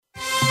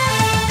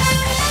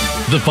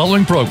The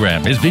following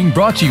program is being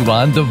brought to you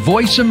on the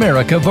Voice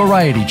America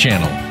Variety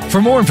Channel.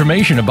 For more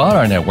information about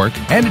our network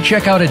and to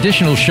check out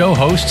additional show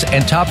hosts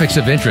and topics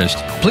of interest,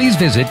 please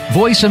visit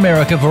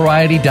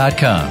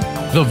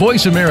voiceamericavariety.com. The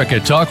Voice America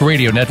Talk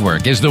Radio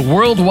Network is the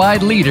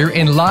worldwide leader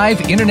in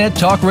live Internet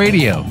talk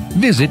radio.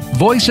 Visit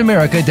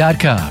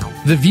voiceamerica.com.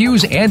 The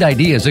views and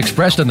ideas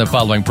expressed on the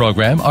following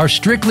program are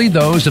strictly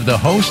those of the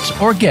hosts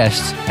or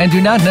guests and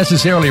do not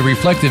necessarily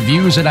reflect the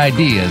views and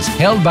ideas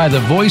held by the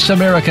Voice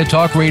America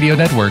Talk Radio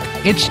Network,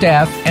 its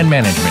staff, and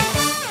management.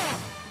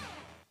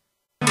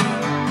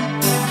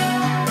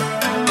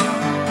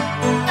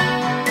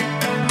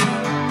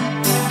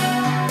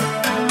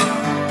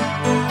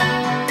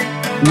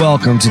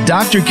 Welcome to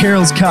Dr.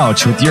 Carol's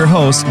Couch with your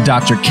host,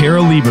 Dr.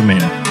 Carol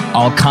Lieberman.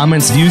 All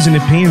comments, views, and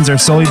opinions are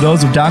solely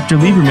those of Dr.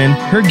 Lieberman,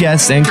 her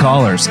guests, and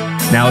callers.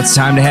 Now it's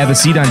time to have a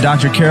seat on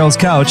Dr. Carol's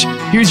Couch.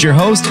 Here's your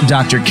host,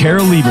 Dr.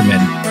 Carol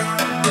Lieberman.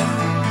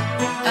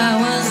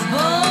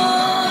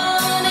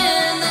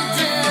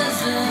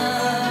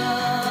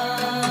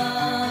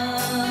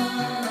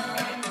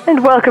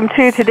 And welcome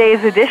to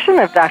today's edition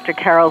of Dr.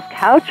 Carol's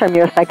Couch. I'm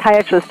your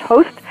psychiatrist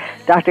host,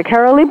 Dr.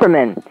 Carol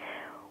Lieberman.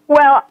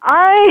 Well,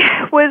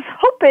 I was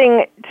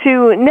hoping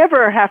to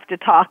never have to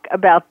talk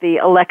about the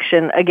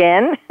election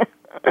again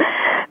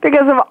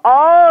because of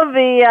all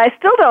the, I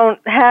still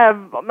don't have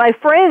my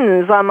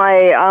friends on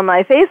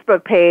my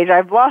Facebook page.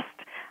 I've lost,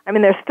 I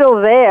mean, they're still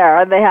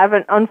there. They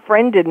haven't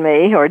unfriended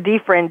me or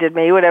defriended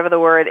me, whatever the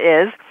word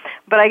is.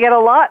 But I get a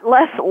lot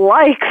less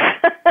likes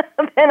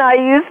than I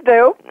used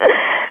to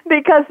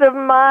because of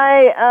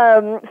my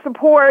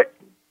support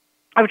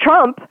of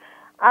Trump.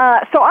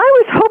 So I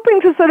was hoping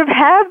to sort of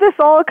have this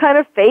all kind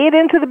of fade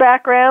into the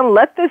background,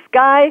 let this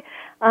guy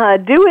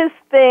do his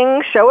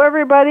thing, show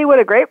everybody what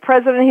a great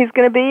president he's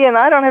going to be, and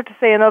I don't have to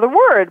say another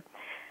word.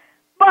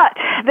 But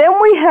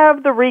then we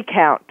have the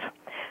recount.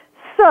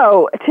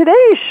 So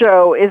today's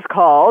show is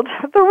called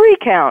The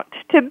Recount.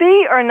 To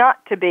be or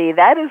not to be,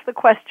 that is the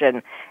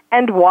question,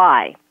 and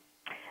why.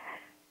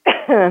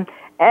 As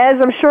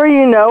I'm sure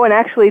you know, and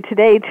actually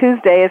today,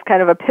 Tuesday, is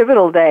kind of a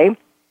pivotal day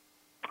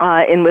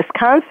in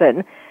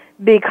Wisconsin,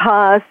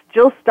 because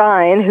Jill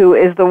Stein, who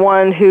is the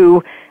one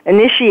who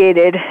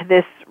initiated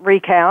this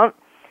recount,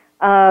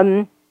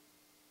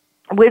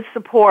 with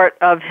support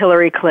of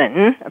Hillary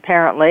Clinton,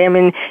 apparently. I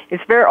mean,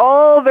 it's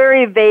all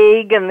very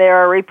vague, and there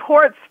are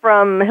reports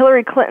from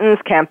Hillary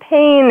Clinton's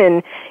campaign,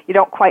 and you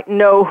don't quite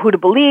know who to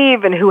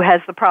believe and who has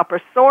the proper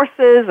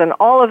sources and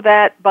all of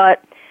that,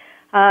 but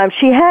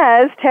she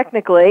has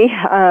technically,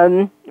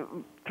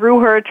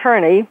 through her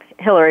attorney,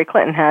 Hillary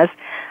Clinton has,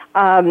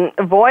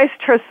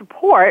 voiced her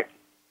support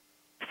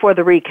for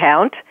the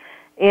recount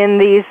in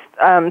these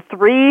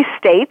 3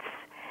 states,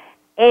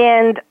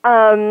 and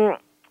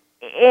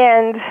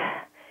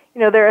you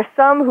know, there are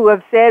some who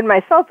have said,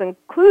 myself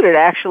included,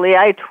 actually.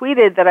 I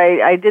tweeted that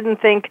I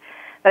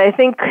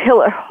think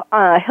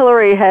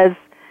Hillary has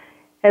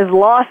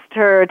lost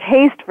her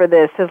taste for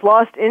this, has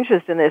lost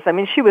interest in this. I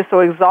mean, she was so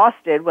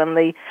exhausted when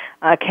the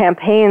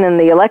campaign and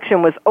the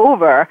election was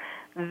over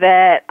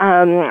that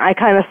I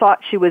kind of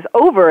thought she was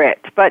over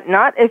it, but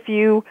not if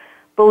you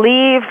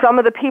believe some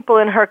of the people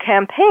in her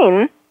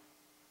campaign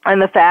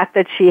and the fact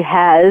that she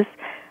has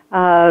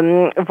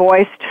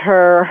voiced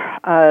her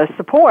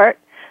support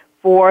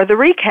for the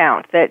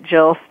recount that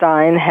Jill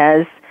Stein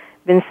has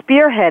been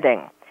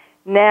spearheading.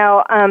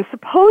 Now,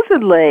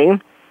 supposedly,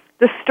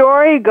 the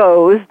story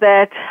goes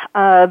that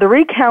the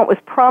recount was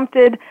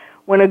prompted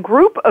when a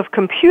group of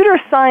computer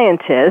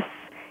scientists,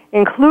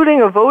 including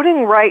a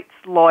voting rights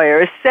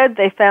lawyer, said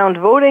they found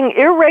voting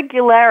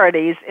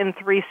irregularities in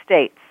 3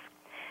 states.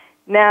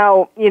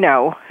 Now, you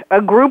know,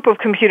 a group of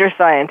computer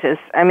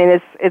scientists, I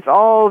mean, it's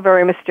all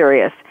very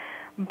mysterious.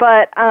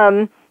 But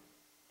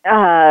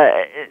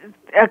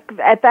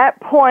at that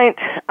point,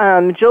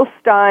 Jill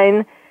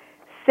Stein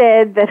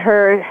said that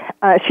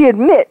she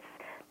admits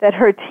that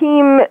her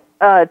team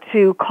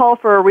to call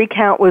for a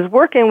recount was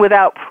working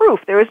without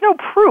proof. There was no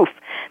proof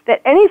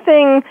that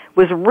anything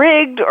was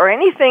rigged or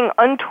anything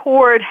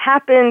untoward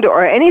happened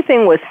or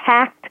anything was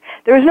hacked.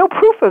 There was no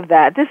proof of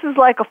that. This is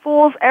like a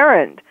fool's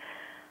errand.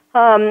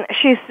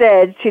 She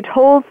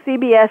told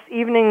CBS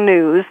Evening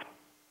News,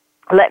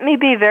 "Let me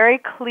be very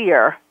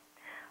clear.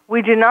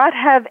 We do not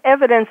have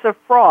evidence of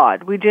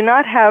fraud. We do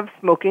not have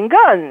smoking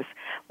guns.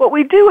 What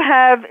we do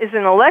have is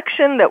an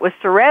election that was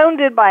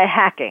surrounded by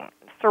hacking.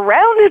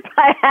 Surrounded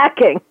by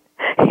hacking.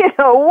 You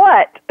know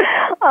what?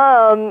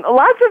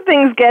 Lots of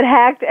things get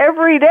hacked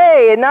every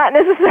day, and not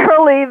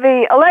necessarily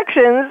the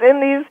elections in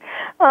these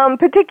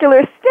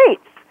particular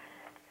states.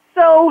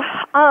 So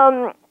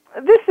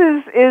this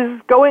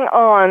is going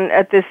on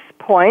at this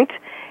point,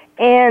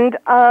 and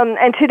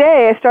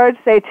today, I started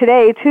to say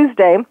today,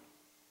 Tuesday,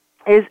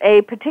 is a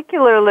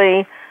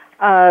particularly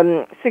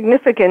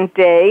significant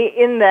day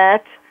in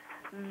that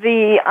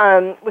the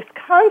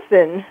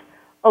Wisconsin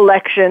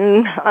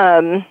election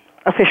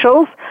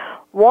officials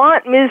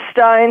want Ms.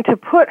 Stein to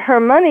put her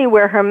money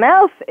where her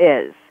mouth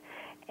is.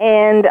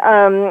 And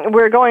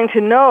we're going to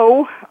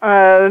know,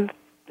 as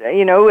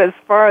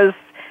far as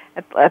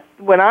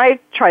When I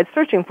tried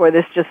searching for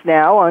this just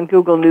now on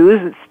Google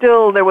News,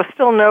 there was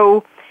still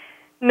no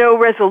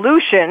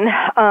resolution,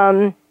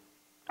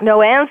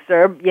 no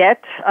answer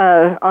yet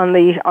on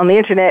the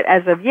internet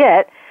as of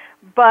yet.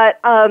 But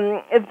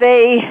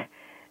they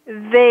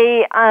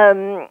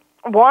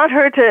want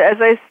her to, as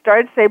I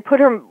started to say, put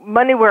her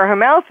money where her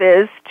mouth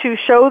is to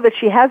show that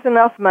she has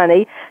enough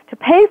money to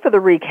pay for the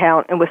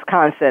recount in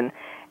Wisconsin.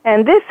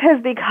 And this has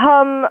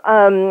become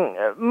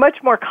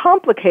much more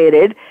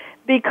complicated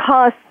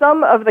because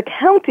some of the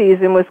counties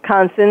in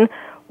Wisconsin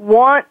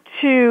want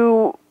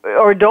to,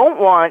 or don't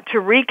want to,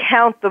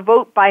 recount the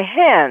vote by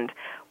hand,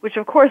 which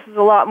of course is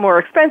a lot more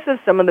expensive.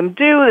 Some of them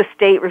do. The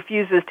state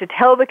refuses to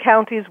tell the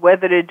counties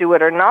whether to do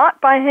it or not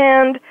by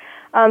hand.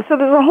 So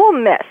there's a whole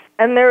mess.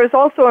 And there is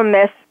also a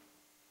mess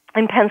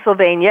in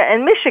Pennsylvania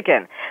and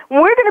Michigan.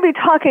 We're going to be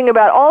talking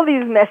about all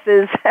these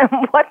messes and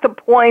what the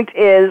point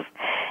is.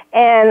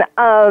 And,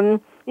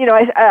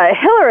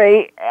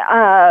 Hillary,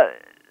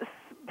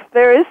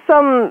 there is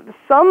some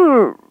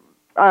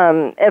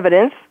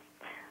evidence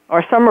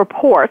or some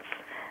reports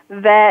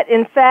that,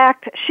 in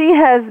fact, she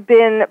has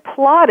been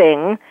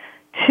plotting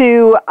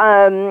to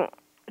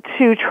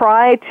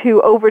try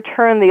to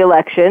overturn the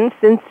election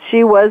since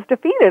she was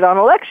defeated on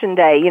Election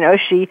Day. You know,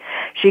 she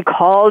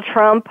called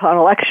Trump on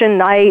election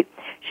night.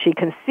 She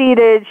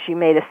conceded. She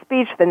made a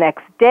speech the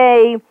next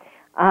day.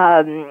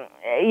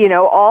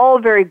 All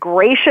very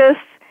gracious.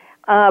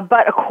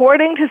 But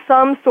according to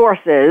some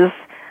sources,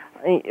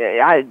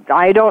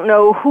 I don't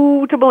know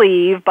who to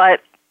believe,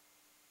 but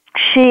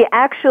she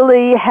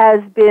actually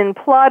has been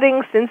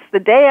plotting since the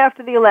day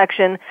after the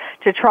election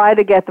to try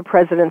to get the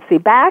presidency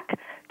back,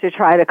 to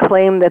try to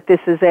claim that this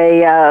is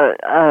that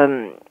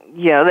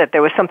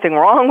there was something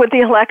wrong with the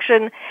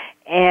election,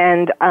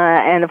 and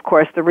of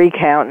course the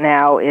recount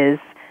now is,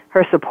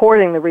 her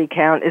supporting the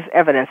recount is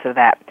evidence of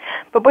that.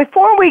 But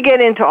before we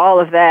get into all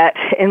of that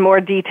in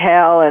more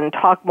detail and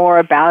talk more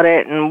about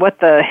it and what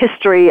the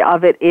history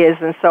of it is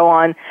and so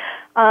on,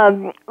 I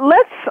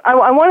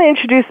want to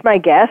introduce my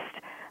guest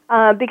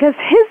because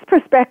his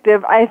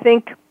perspective, I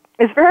think,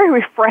 is very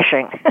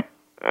refreshing.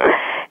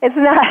 It's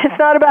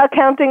not about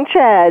counting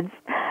chads.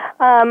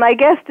 My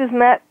guest is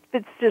Matt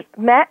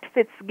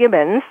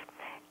Fitzgibbons,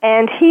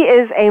 and he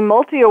is a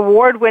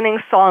multi-award-winning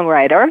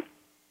songwriter,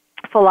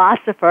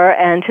 philosopher,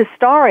 and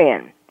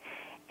historian.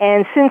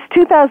 And since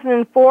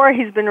 2004,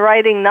 he's been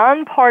writing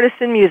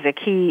nonpartisan music.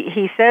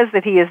 He says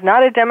that he is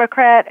not a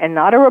Democrat and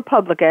not a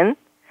Republican.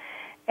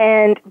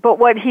 But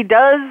what he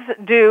does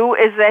do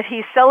is that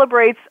he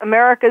celebrates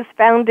America's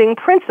founding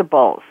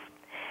principles.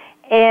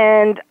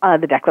 And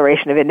the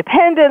Declaration of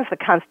Independence, the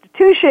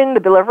Constitution, the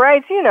Bill of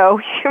Rights, you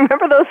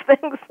remember those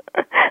things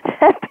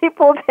that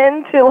people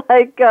tend to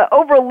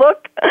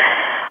overlook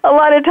a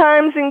lot of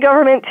times in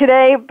government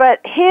today.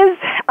 But he is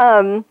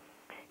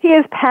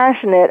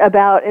passionate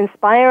about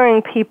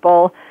inspiring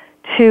people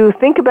to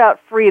think about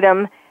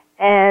freedom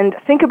and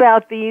think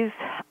about these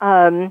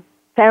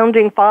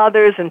founding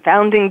fathers and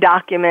founding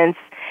documents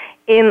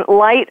in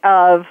light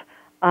of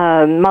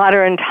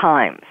modern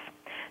times.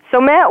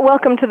 So, Matt,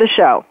 welcome to the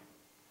show.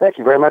 Thank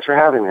you very much for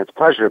having me. It's a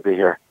pleasure to be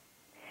here.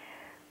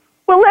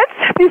 Well,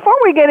 before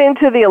we get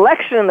into the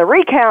election and the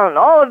recount and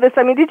all of this,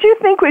 did you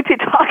think we'd be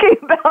talking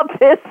about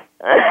this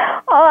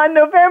on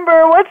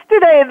November, what's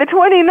today, the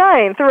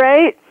 29th,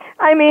 right?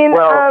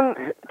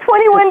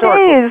 21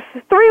 days,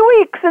 3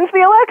 weeks since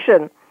the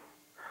election.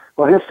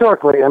 Well,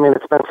 historically,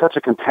 it's been such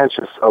a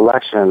contentious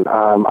election.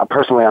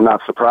 Personally, I'm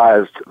not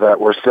surprised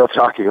that we're still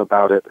talking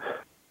about it.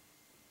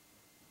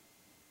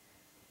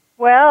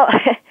 Well,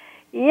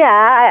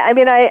 yeah,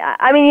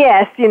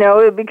 yes,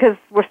 because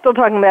we're still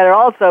talking about it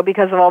also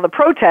because of all the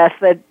protests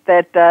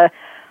that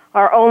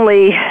are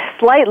only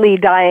slightly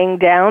dying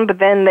down, but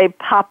then they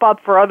pop up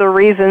for other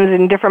reasons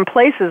in different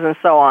places and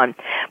so on.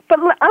 But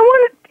I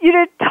want you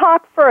to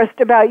talk first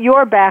about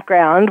your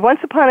background. Once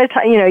upon a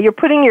time, you're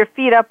putting your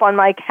feet up on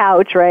my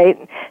couch, right?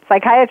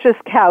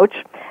 Psychiatrist's couch.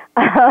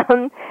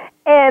 And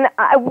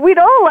we'd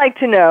all like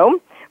to know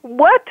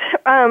what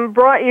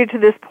brought you to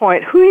this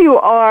point, who you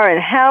are,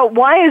 and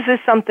why is this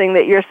something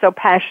that you're so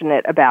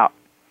passionate about?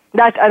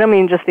 I don't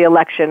mean just the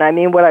election. I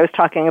mean what I was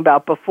talking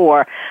about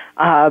before,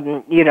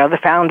 the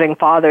founding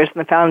fathers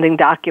and the founding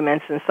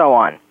documents and so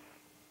on.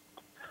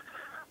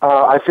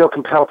 I feel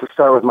compelled to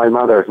start with my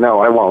mother.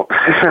 No, I won't. Go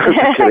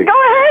ahead.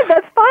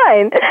 That's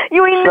fine.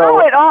 Know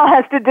it all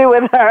has to do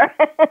with her.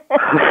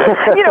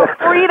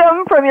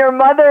 Freedom from your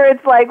mother.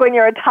 It's like when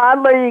you're a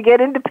toddler, you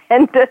get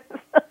independence.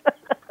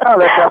 Oh,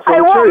 that's absolutely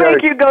I won't true.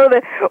 make you go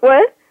there.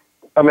 What?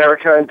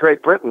 America and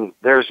Great Britain.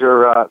 There's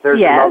your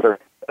mother.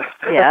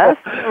 Yes,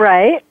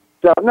 right.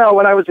 So, no,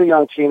 when I was a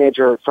young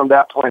teenager, from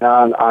that point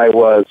on, I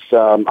was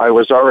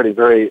already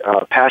very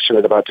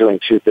passionate about doing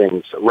two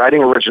things: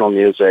 writing original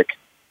music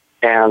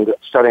and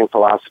studying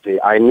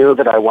philosophy. I knew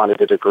that I wanted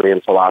a degree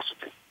in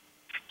philosophy.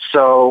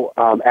 So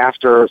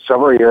after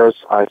several years,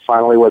 I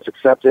finally was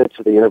accepted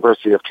to the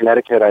University of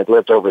Connecticut. I'd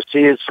lived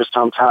overseas for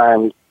some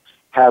time,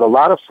 had a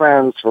lot of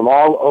friends from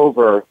all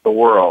over the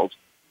world,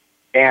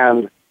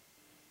 and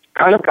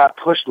kind of got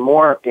pushed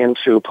more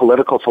into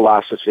political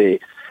philosophy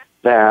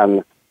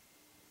than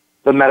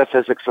the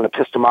metaphysics and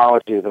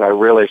epistemology that I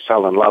really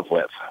fell in love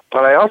with.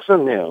 But I also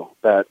knew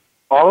that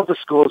all of the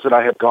schools that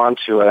I had gone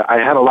to, I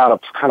had a lot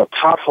of kind of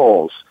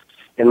potholes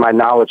in my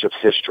knowledge of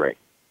history.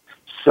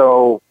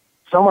 So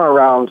somewhere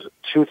around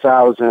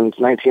 2000,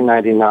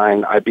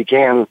 1999, I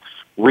began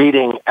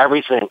reading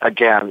everything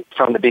again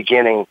from the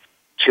beginning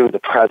to the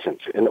present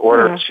in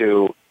order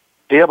to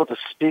be able to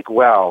speak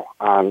well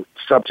on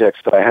subjects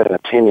that I had an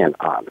opinion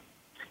on.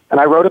 And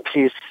I wrote a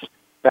piece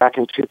back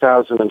in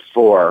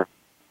 2004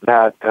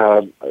 that,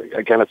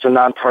 again, it's a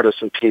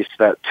nonpartisan piece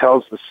that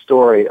tells the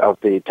story of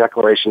the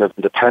Declaration of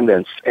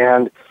Independence,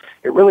 and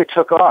it really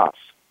took off.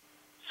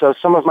 So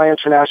some of my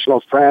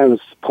international friends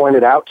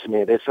pointed out to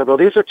me, they said, well,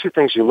 these are two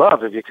things you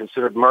love. Have you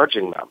considered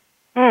merging them?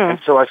 And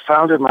so I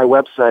founded my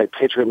website,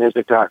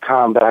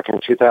 patriotmusic.com, back in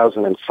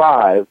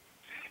 2005,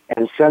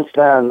 and since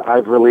then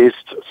I've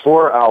released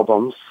 4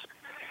 albums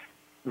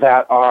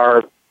that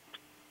are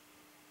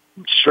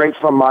straight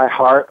from my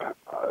heart,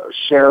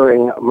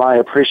 sharing my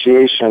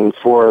appreciation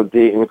for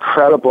the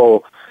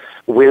incredible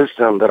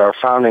wisdom that our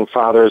founding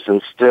fathers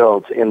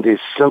instilled in these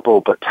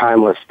simple but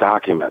timeless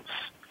documents.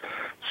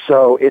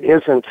 So it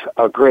isn't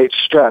a great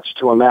stretch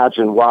to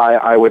imagine why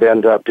I would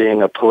end up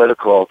being a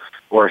political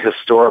or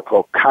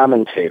historical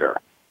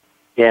commentator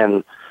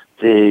in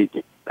the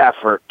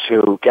effort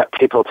to get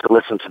people to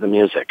listen to the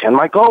music. And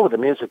my goal with the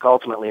music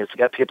ultimately is to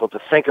get people to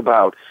think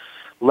about,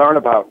 learn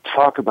about,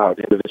 talk about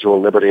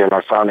individual liberty and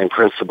our founding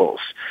principles,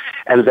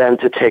 and then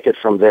to take it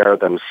from there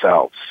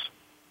themselves.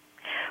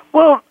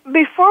 Well,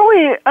 before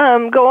we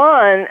go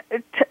on,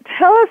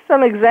 tell us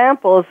some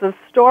examples of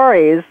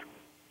stories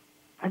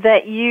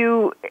that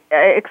you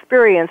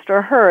experienced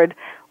or heard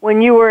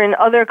when you were in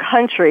other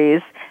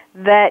countries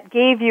that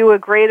gave you a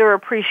greater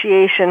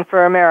appreciation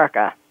for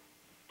America.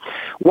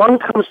 One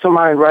comes to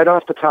mind right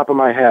off the top of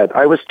my head.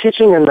 I was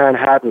teaching in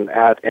Manhattan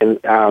at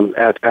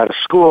a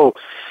school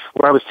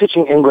where I was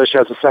teaching English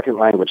as a second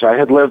language. I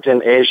had lived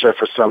in Asia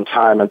for some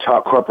time and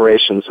taught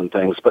corporations and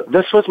things, but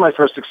this was my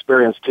first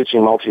experience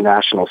teaching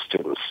multinational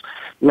students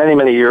many,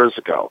 many years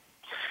ago.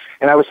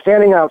 And I was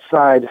standing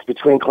outside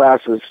between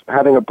classes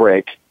having a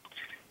break,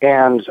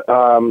 and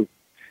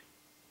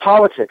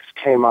politics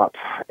came up,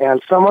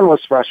 and someone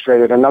was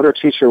frustrated. Another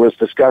teacher was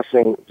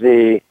discussing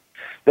they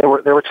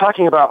were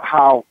talking about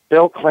how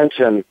Bill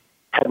Clinton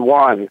had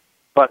won,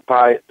 but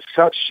by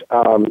such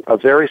a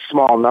very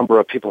small number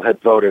of people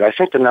had voted. I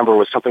think the number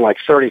was something like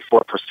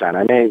 34%.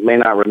 I may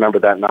not remember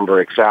that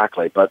number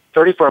exactly, but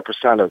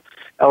 34% of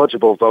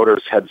eligible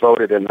voters had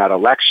voted in that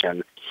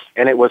election,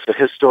 and it was a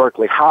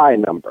historically high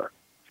number.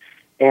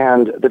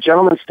 And the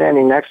gentleman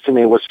standing next to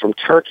me was from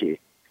Turkey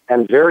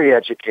and very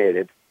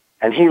educated,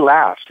 and he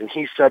laughed, and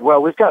he said,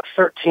 well, we've got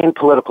 13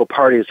 political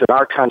parties in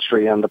our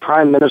country, and the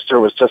prime minister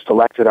was just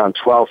elected on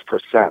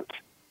 12%.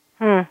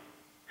 And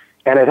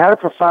it had a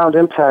profound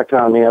impact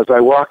on me. As I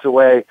walked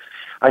away,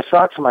 I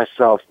thought to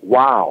myself,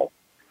 wow,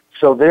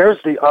 so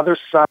there's the other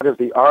side of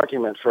the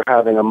argument for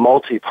having a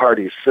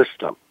multi-party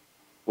system,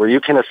 where you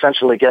can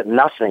essentially get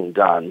nothing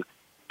done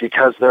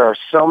because there are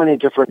so many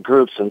different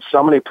groups and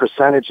so many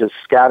percentages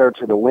scattered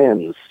to the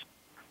winds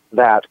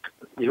that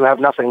you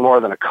have nothing more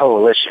than a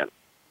coalition.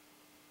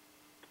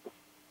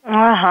 And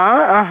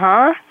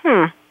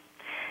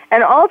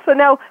also,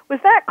 now, was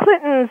that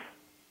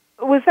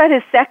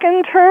his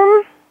second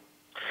term?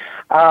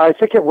 I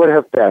think it would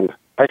have been.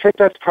 I think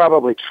that's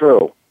probably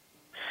true.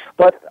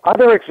 But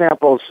other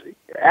examples,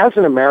 as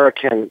an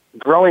American,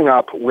 growing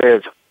up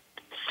with,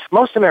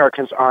 most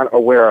Americans aren't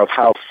aware of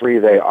how free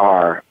they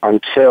are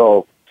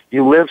until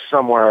you live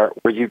somewhere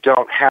where you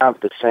don't have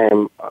the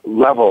same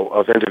level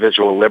of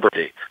individual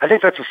liberty. I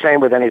think that's the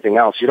same with anything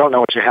else. You don't know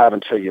what you have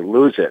until you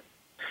lose it.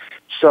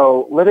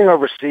 So living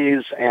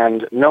overseas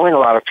and knowing a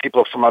lot of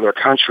people from other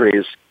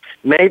countries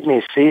made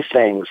me see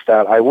things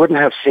that I wouldn't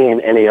have seen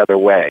any other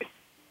way.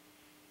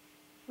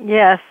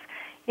 Yes.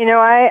 You know,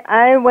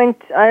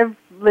 I've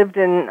lived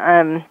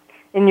in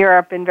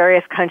Europe in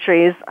various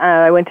countries.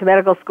 I went to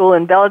medical school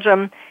in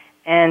Belgium,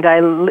 and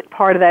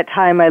part of that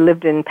time I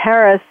lived in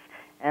Paris,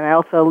 and I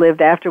also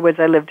lived afterwards,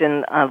 I lived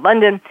in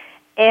London.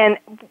 And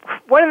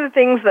one of the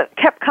things that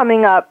kept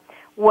coming up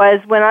was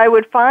when I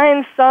would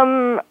find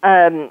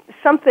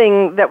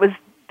something that was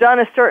done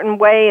a certain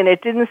way and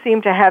it didn't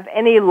seem to have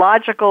any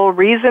logical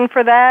reason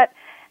for that,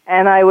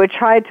 and I would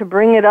try to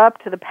bring it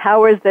up to the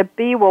powers that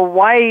be. Well,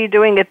 why are you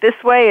doing it this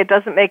way? It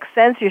doesn't make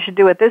sense. You should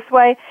do it this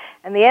way.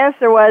 And the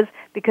answer was,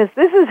 because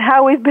this is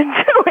how we've been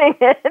doing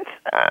it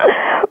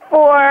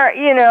for,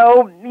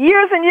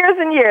 years and years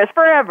and years,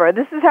 forever.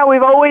 This is how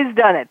we've always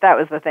done it. That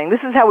was the thing.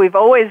 This is how we've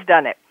always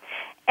done it.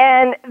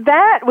 And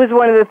that was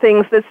one of the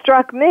things that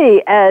struck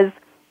me as,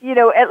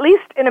 at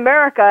least in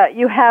America,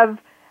 you have,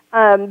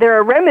 there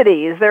are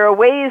remedies, there are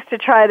ways to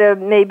try to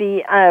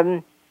maybe,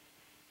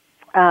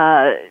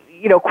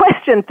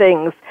 question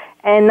things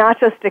and not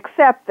just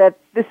accept that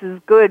this is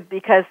good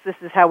because this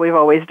is how we've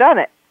always done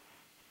it.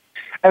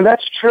 And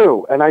that's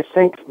true. And I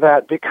think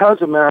that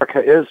because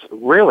America is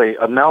really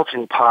a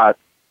melting pot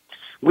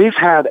we've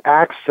had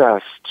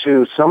access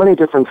to so many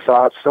different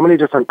thoughts, so many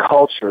different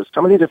cultures,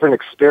 so many different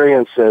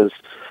experiences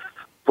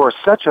for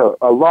such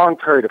a long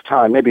period of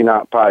time, maybe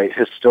not by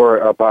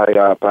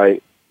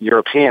by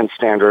European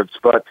standards,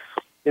 but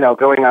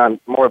going on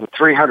more than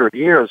 300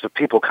 years of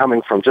people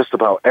coming from just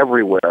about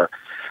everywhere.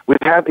 We've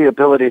had the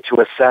ability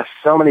to assess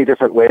so many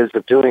different ways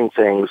of doing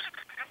things,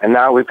 and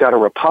now we've got a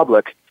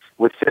republic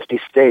with 50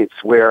 states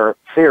where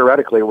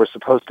theoretically we're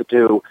supposed to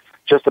do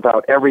just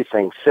about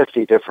everything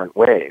 50 different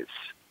ways.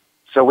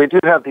 So we do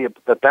have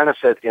the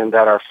benefit in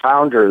that our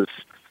founders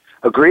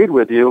agreed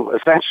with you,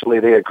 essentially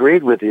they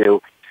agreed with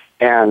you,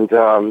 and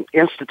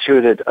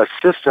instituted a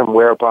system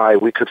whereby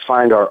we could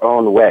find our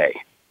own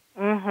way.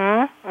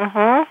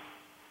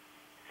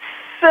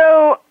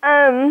 So,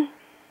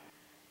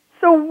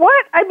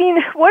 what are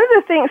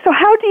the things, so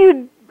how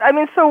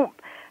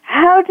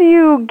do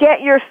you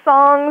get your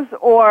songs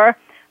or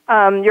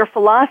your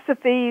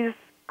philosophies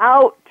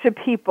out to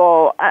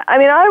people?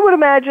 I would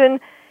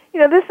imagine,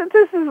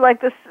 this is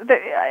like this,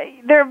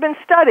 there have been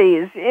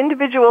studies,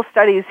 individual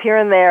studies here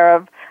and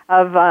there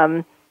of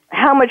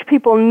how much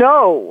people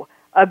know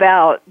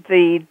about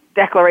the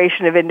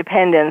Declaration of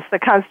Independence, the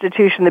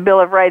Constitution, the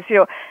Bill of Rights.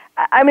 There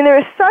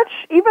is such,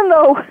 even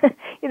though,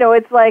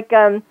 it's like,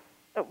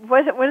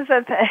 what is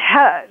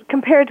that,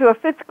 compared to a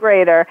fifth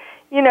grader,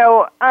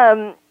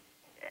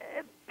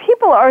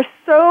 people are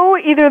so,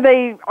 either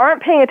they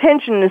aren't paying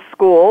attention in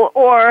school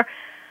or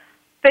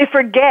they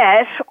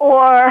forget,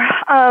 or,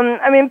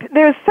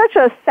 there's such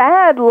a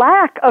sad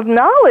lack of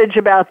knowledge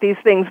about these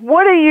things.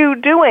 What are you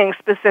doing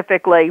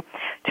specifically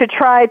to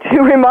try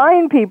to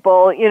remind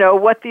people,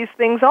 what these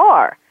things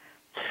are?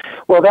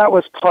 Well, that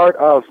was part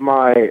of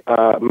my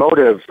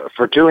motive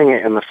for doing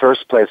it in the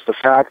first place, the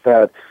fact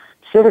that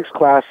civics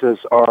classes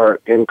are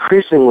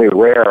increasingly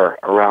rare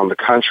around the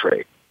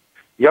country.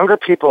 Younger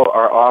people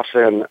are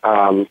often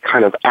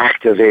kind of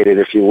activated,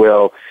 if you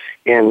will,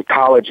 in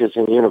colleges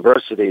and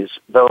universities,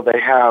 though they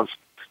have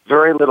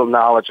very little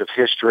knowledge of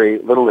history,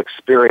 little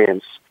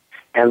experience,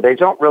 and they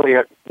don't really,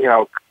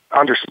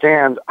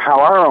 understand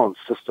how our own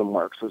system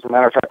works. As a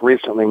matter of fact,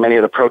 recently, many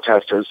of the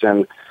protesters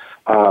in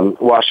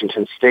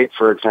Washington State,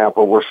 for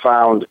example, were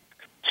found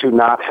to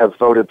not have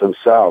voted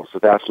themselves, the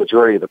vast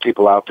majority of the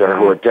people out there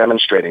who are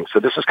demonstrating. So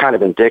this is kind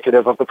of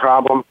indicative of the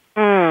problem.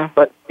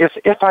 But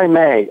if I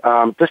may,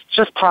 this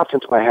just popped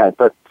into my head,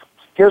 but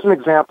here's an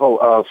example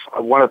of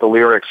one of the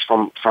lyrics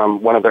from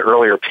one of the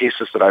earlier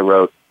pieces that I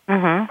wrote.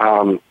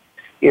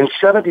 In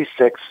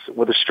 76,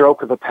 with a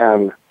stroke of a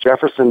pen,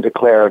 Jefferson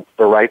declared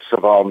the rights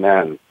of all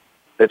men,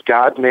 that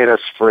God made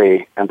us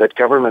free, and that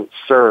government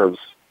serves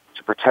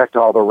to protect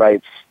all the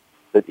rights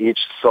that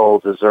each soul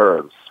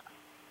deserves.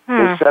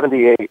 In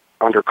 78,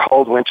 under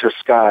cold winter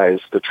skies,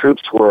 the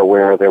troops were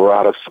aware they were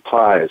out of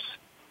supplies,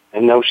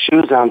 and no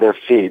shoes on their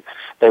feet.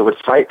 They would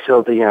fight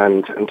till the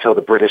end, until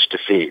the British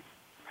defeat.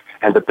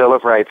 And the Bill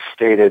of Rights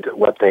stated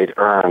what they'd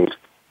earned,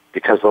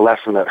 because the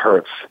lesson that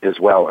hurts is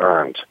well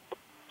earned.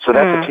 So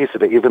that's a piece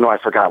of it, even though I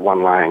forgot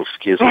one line.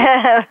 Excuse me.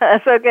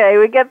 That's okay.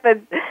 We get the...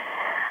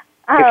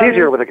 It's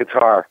easier with a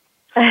guitar.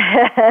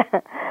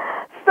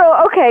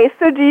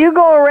 So do you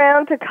go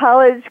around to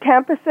college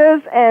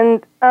campuses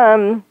and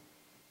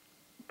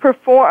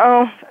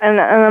perform?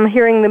 And I'm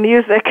hearing the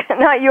music,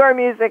 not your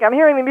music. I'm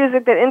hearing the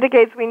music that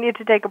indicates we need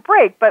to take a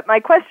break. But my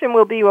question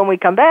will be when we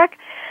come back,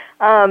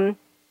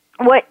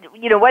 what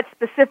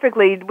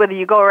specifically, whether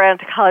you go around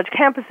to college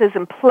campuses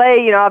and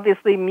play,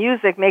 obviously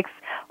music makes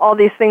all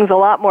these things a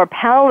lot more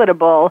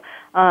palatable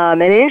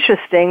and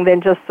interesting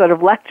than just sort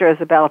of lectures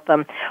about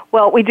them.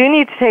 Well, we do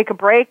need to take a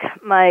break.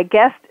 My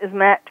guest is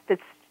Matt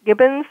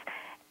Fitzgibbons,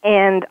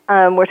 and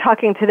we're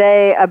talking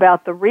today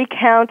about the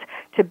recount,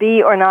 to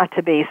be or not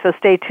to be. So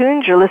stay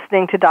tuned. You're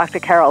listening to Dr.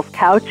 Carol's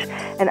Couch,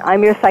 and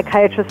I'm your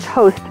psychiatrist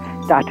host,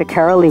 Dr.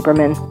 Carol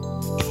Lieberman.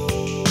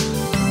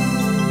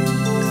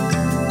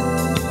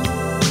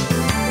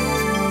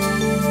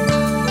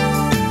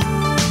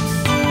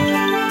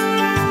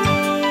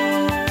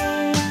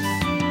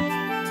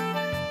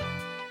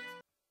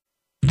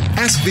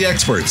 Ask the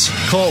experts.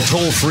 Call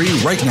toll-free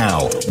right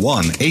now,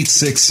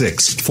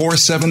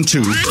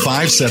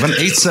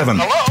 1-866-472-5787.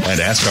 And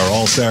ask our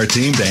All-Star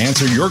team to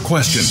answer your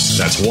question.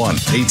 That's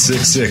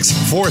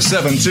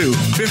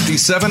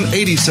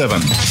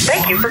 1-866-472-5787.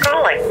 Thank you for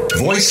calling.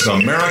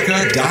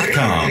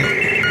 VoiceAmerica.com.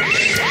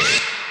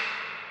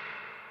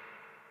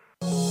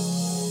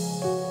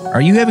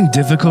 Are you having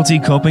difficulty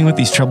coping with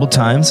these troubled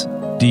times?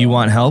 Do you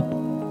want help?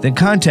 Then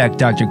contact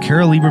Dr.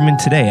 Carol Lieberman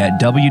today at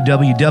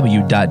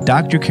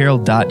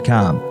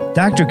www.drcarol.com.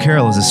 Dr.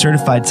 Carol is a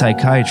certified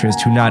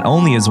psychiatrist who not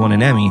only has won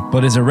an Emmy,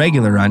 but is a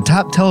regular on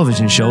top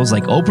television shows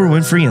like Oprah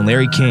Winfrey and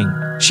Larry King.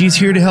 She's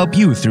here to help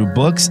you through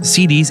books,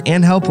 CDs,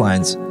 and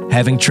helplines.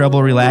 Having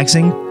trouble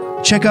relaxing?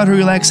 Check out her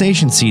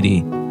relaxation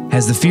CD.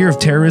 Has the fear of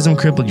terrorism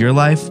crippled your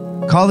life?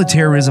 Call the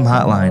Terrorism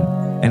Hotline.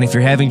 And if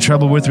you're having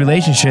trouble with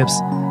relationships,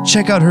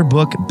 check out her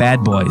book,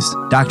 Bad Boys.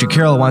 Dr.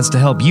 Carol wants to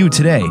help you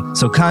today,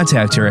 so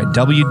contact her at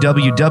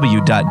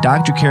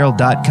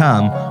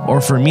www.drcarol.com or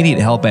for immediate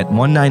help at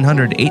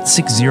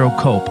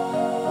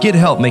 1-900-860-COPE. Get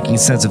help making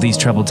sense of these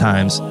troubled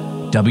times.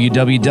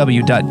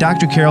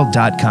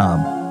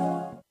 www.drcarol.com.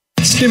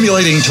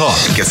 Stimulating talk.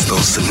 Gets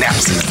those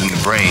synapses in the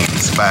brain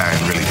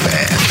firing really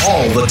fast.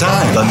 All the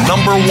time. The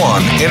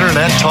 #1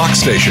 Internet talk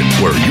station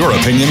where your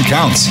opinion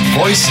counts.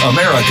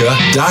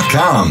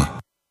 VoiceAmerica.com.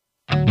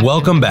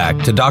 Welcome back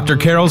to Dr.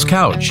 Carol's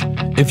Couch.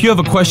 If you have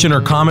a question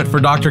or comment for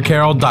Dr.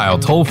 Carol, dial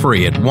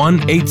toll-free at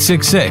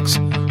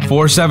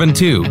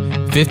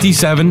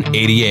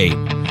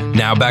 1-866-472-5788.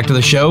 Now back to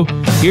the show.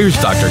 Here's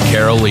Dr.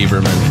 Carol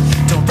Lieberman.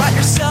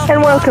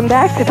 And welcome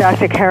back to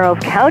Dr. Carol's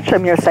Couch.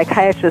 I'm your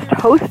psychiatrist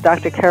host,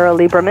 Dr. Carol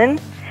Lieberman,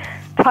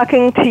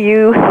 talking to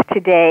you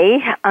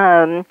today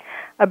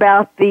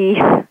about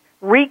the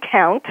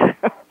recount.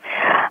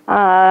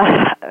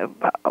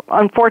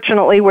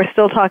 Unfortunately, we're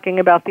still talking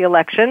about the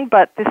election,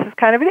 but this is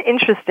kind of an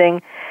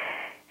interesting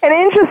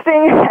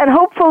and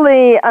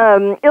hopefully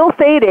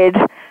ill-fated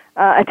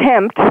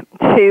attempt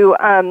to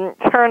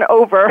turn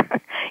over.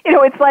 You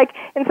know, it's like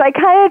in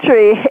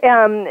psychiatry,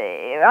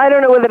 I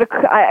don't know whether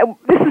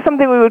this is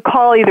something we would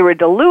call either a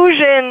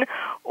delusion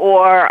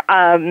or,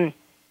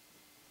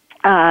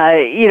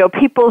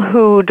 people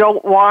who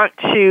don't want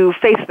to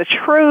face the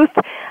truth.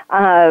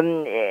 I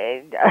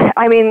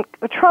mean,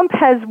 Trump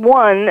has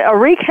won. A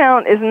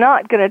recount is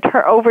not going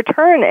to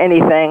overturn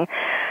anything.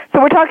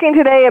 So we're talking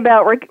today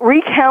about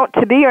recount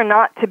to be or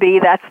not to be.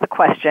 That's the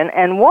question,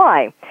 and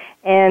why.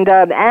 And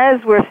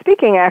as we're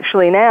speaking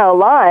actually now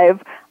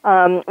live,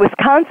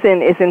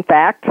 Wisconsin is in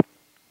fact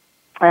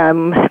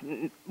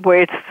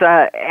where it's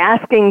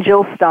asking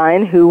Jill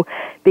Stein, who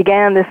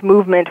began this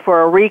movement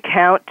for a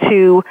recount,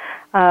 to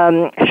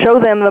show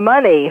them the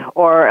money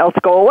or else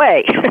go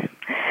away.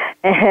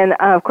 And,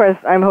 of course,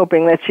 I'm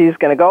hoping that she's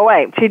going to go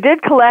away. She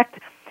did collect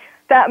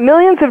that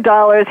millions of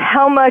dollars.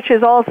 How much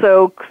is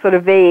also sort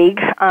of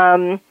vague.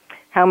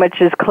 How much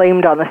is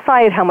claimed on the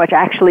site, how much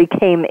actually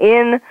came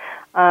in.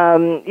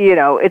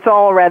 It's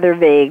all rather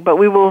vague, but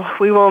we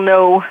will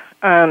know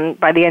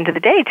by the end of the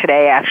day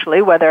today,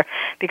 actually, whether,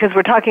 because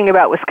we're talking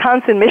about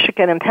Wisconsin,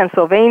 Michigan, and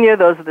Pennsylvania.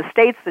 Those are the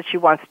states that she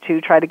wants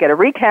to try to get a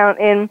recount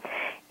in,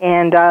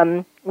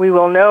 and we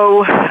will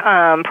know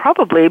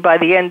probably by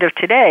the end of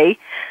today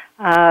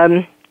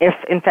if,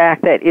 in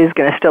fact, that is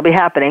going to still be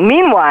happening.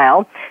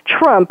 Meanwhile,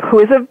 Trump, who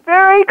is a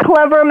very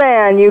clever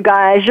man, you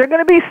guys, you're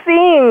going to be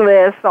seeing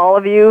this, all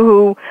of you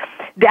who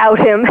doubt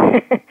him,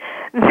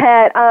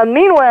 that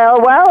meanwhile,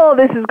 while all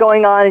this is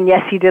going on, and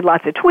yes, he did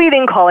lots of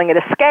tweeting, calling it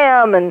a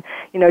scam, and,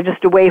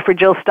 just a way for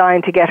Jill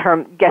Stein to get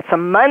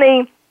some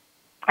money.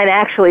 And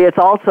actually, it's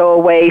also a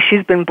way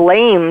she's been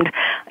blamed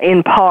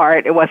in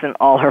part. It wasn't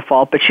all her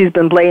fault, but she's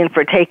been blamed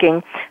for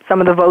taking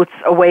some of the votes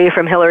away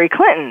from Hillary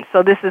Clinton.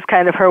 So this is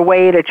kind of her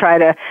way to try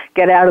to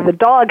get out of the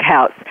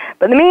doghouse.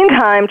 But in the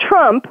meantime,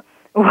 Trump,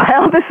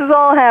 while this is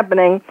all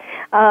happening,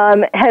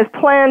 has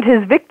planned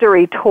his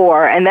victory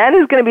tour, and that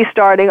is going to be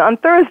starting on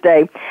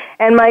Thursday.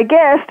 And my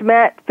guest,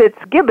 Matt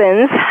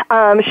Fitzgibbons,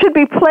 should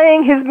be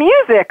playing his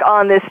music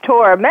on this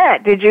tour.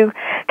 Matt, did you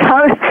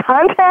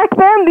contact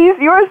them?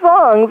 Your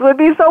songs would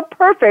be so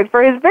perfect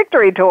for his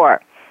victory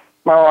tour.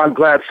 Well, I'm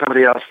glad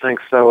somebody else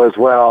thinks so as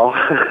well.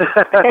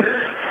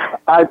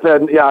 I've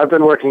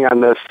been working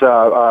on this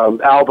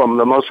album,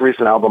 the most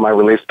recent album I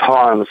released,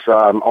 Pawns,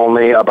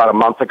 only about a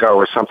month ago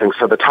or something,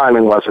 so the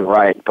timing wasn't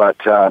right. But,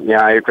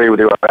 I agree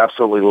with you. I'd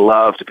absolutely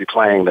love to be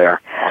playing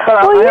there.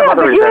 But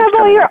you have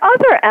all your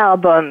other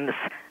albums.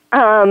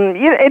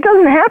 It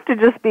doesn't have to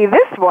just be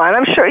this one.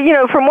 I'm sure,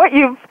 from what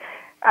your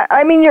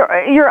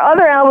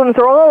other albums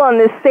are all on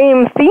this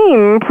same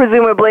theme,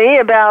 presumably,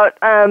 about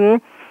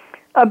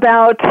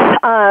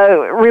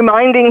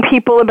reminding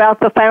people about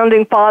the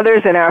founding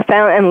fathers and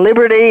and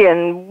liberty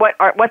and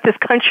what this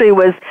country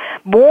was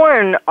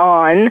born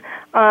on.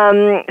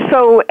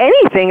 So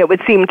anything, it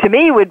would seem to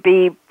me, would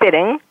be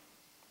fitting.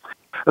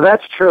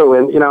 That's true,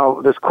 and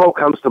this quote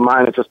comes to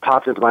mind. It just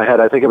popped into my head.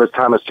 I think it was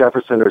Thomas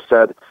Jefferson who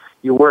said,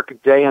 "You work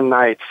day and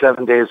night,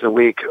 7 days a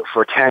week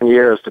for 10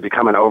 years to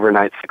become an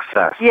overnight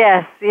success."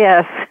 Yes.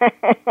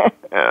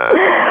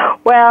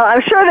 Well, I'm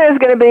sure there's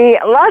going to be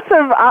lots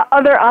of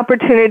other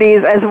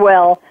opportunities as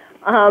well.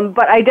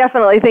 But I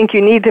definitely think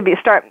you need to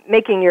start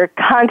making your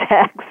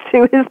contacts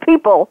to his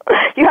people.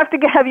 You have to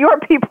have your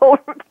people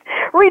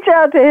reach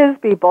out to his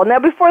people. Now,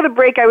 before the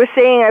break, I was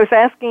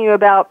asking you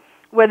about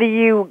whether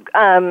you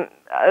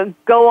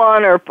go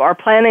on or are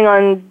planning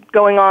on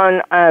going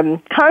on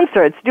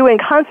doing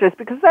concerts,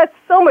 because that's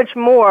so much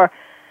more,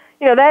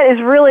 that is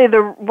really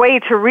the way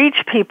to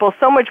reach people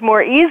so much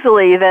more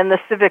easily than the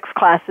civics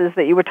classes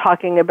that you were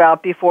talking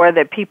about before,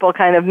 that people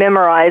kind of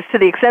memorize to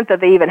the extent that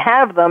they even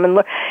have them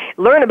and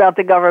learn about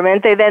the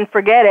government. They then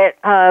forget it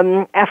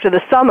after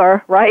the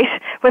summer, right,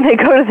 when they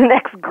go to the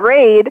next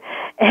grade,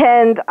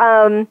 and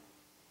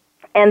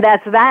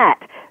that's that.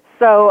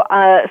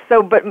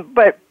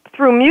 But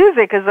through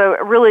music is a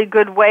really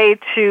good way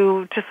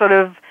to sort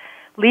of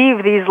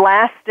leave these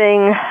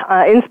lasting,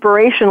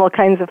 inspirational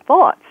kinds of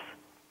thoughts.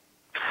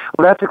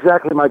 Well, that's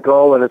exactly my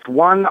goal, and it's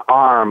one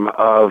arm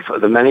of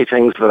the many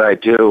things that I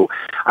do.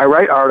 I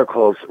write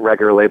articles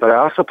regularly, but I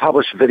also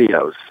publish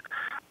videos.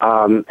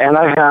 And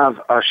I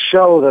have a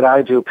show that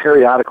I do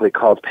periodically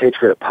called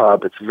Patriot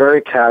Pub. It's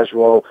very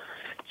casual.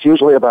 It's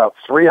usually about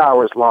 3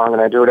 hours long,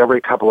 and I do it every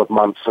couple of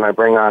months, and I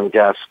bring on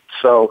guests.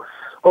 So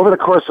over the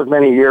course of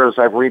many years,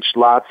 I've reached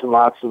lots and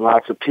lots and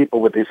lots of people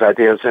with these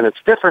ideas, and it's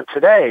different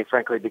today,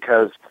 frankly,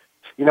 because,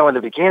 in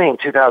the beginning,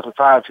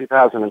 2005,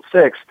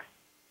 2006,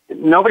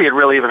 nobody had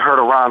really even heard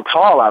of Ron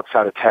Paul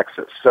outside of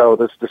Texas. So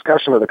this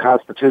discussion of the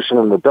Constitution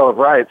and the Bill of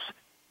Rights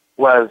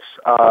was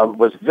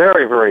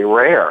very, very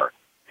rare.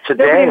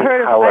 Today,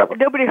 however,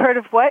 nobody heard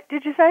of what,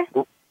 did you say?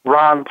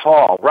 Ron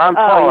Paul. Ron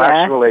Paul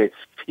actually,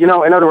 in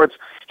other words,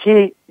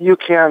 you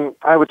can,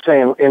 I would say,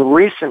 in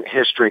recent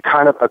history,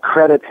 kind of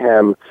accredit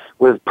him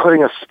with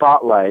putting a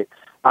spotlight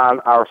on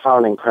our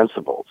founding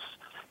principles,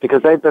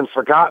 because they've been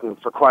forgotten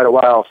for quite a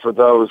while for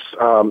those,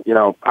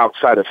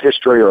 outside of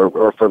history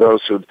or for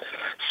those who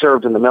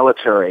served in the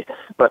military.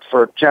 But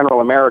for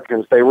general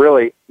Americans, they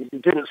really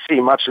didn't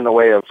see much in the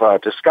way of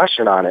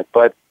discussion on it.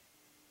 But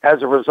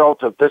as a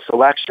result of this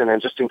election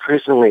and just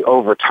increasingly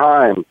over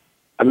time,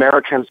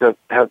 Americans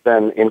have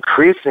been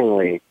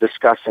increasingly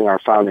discussing our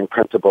founding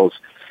principles,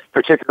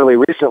 particularly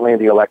recently in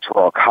the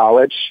Electoral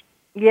College.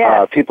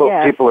 Yes, people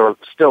are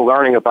still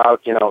learning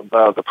about,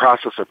 the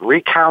process of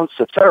recounts,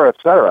 et cetera, et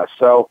cetera.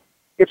 So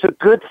it's a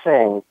good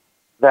thing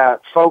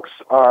that folks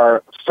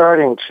are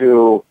starting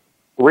to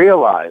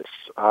realize,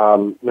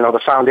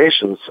 the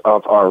foundations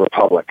of our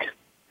republic.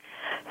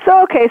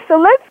 So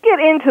let's get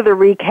into the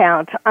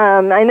recount.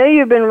 I know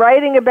you've been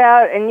writing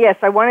about, and yes,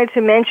 I wanted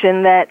to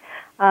mention that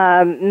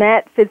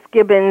Matt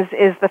Fitzgibbons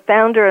is the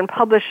founder and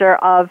publisher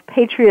of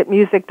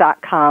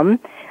PatriotMusic.com.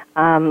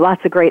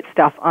 Lots of great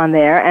stuff on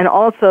there, and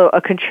also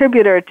a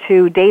contributor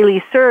to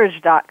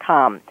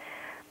DailySurge.com.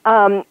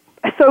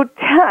 So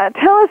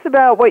tell us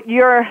about what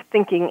your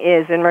thinking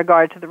is in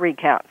regard to the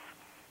recounts.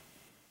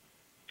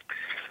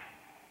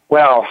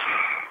 Well,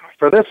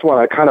 for this one,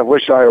 I kind of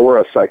wish I were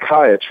a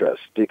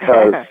psychiatrist,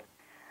 because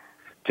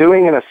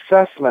doing an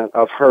assessment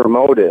of her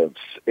motives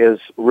is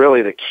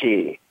really the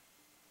key.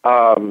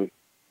 The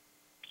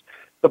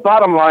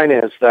bottom line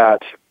is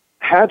that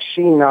had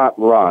she not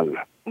run...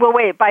 Well,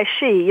 wait, by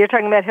she, you're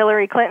talking about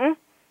Hillary Clinton?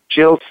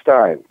 Jill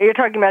Stein. You're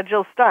talking about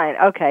Jill Stein.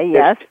 Okay,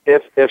 yes.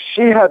 If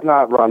she had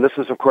not run, this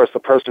is, of course, the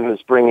person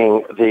who's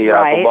bringing the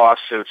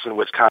lawsuits in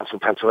Wisconsin,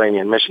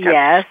 Pennsylvania, and Michigan.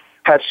 Yes.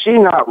 Had she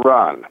not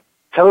run,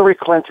 Hillary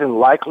Clinton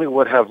likely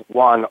would have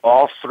won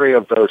all three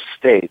of those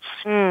states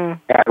and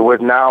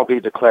would now be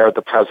declared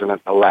the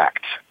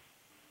president-elect.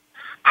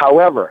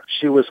 However,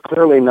 she was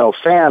clearly no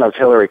fan of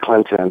Hillary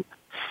Clinton,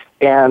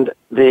 and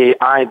the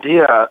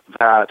idea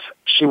that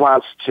she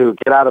wants to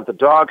get out of the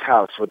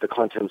doghouse with the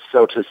Clintons,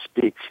 so to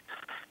speak,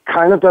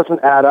 kind of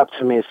doesn't add up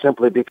to me,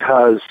 simply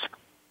because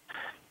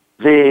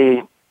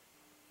the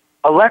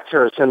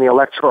electors in the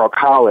Electoral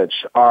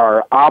College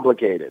are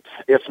obligated,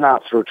 if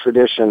not through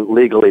tradition,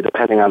 legally,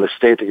 depending on the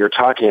state that you're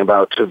talking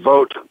about, to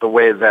vote the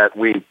way that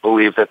we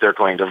believe that they're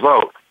going to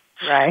vote.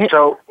 Right.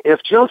 So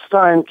if Jill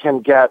Stein can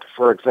get,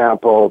 for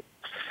example,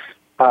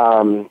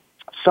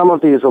 some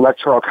of these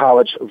Electoral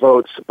College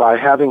votes by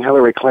having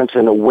Hillary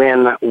Clinton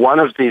win one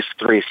of these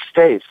three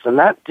states, then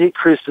that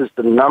decreases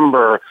the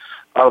number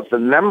of the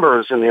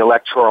members in the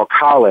Electoral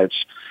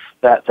College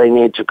that they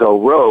need to go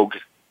rogue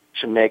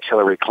to make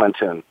Hillary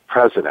Clinton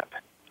president.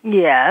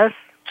 Yes.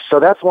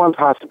 So that's one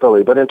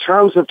possibility. But in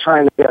terms of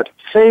trying to get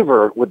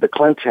favor with the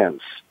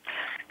Clintons,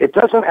 it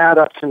doesn't add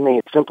up to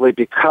me, simply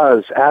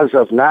because as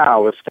of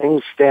now, if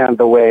things stand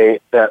the way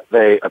that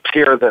they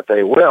appear that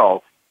they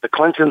will, the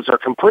Clintons are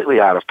completely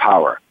out of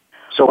power.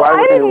 So why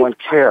would anyone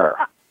care?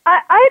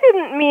 I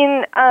didn't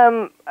mean,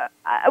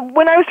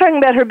 when I was talking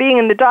about her being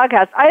in the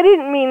doghouse, I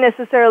didn't mean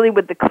necessarily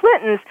with the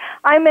Clintons.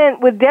 I meant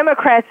with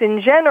Democrats in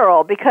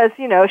general, because,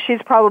 she's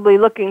probably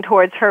looking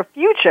towards her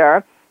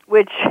future,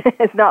 which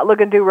is not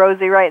looking too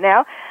rosy right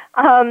now.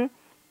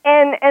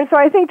 And so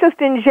I think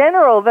just in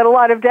general that a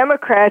lot of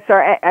Democrats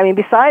are,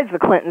 besides the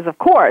Clintons, of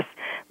course,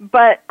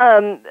 but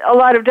a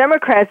lot of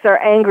Democrats are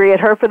angry at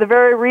her for the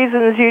very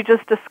reasons you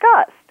just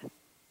discussed.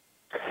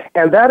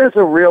 And that is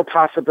a real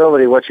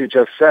possibility, what you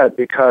just said,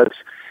 because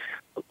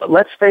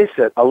let's face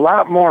it, a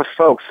lot more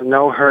folks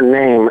know her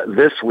name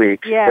this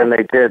week than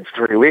they did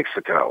 3 weeks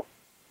ago.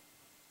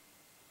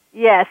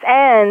 Yes,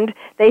 and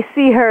they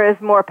see her as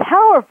more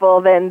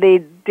powerful than they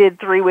did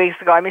 3 weeks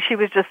ago. She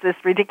was just this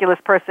ridiculous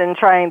person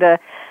trying to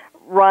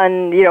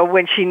run,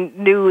 when she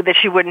knew that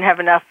she wouldn't have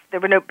enough,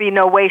 there would be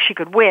no way she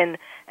could win,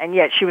 and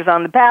yet she was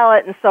on the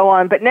ballot and so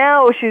on. But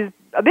now she's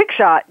a big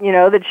shot,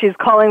 that she's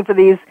calling for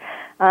these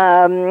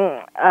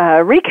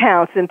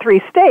recounts in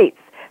 3 states.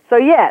 So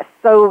yes,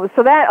 so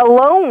that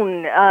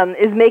alone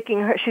is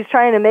making her, she's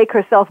trying to make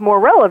herself more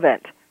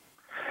relevant.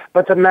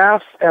 But the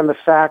math and the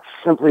facts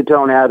simply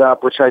don't add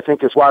up, which I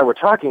think is why we're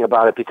talking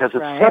about it, because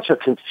it's such a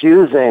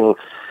confusing,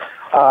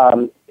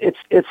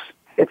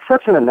 it's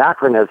such an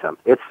anachronism.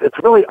 It's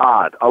really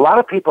odd. A lot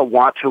of people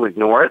want to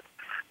ignore it,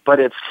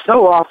 but it's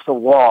so off the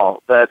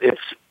wall that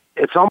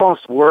it's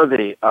almost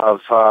worthy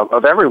of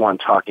everyone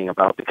talking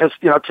about. Because,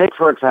 take,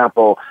 for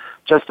example,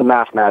 just the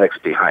mathematics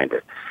behind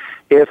it.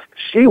 if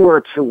she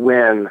were to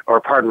win, or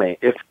pardon me,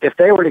 if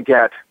they were to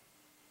get,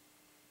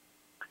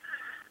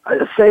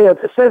 say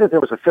that there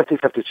was a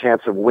 50-50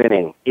 chance of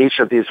winning each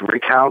of these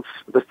recounts,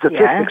 the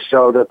statistics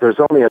show that there's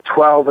only a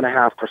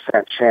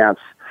 12.5% chance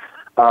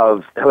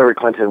of Hillary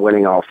Clinton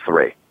winning all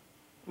three.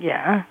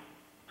 Yeah.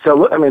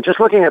 So, I mean, just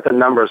looking at the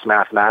numbers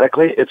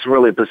mathematically, it's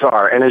really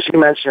bizarre. And as you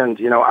mentioned,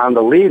 on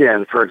the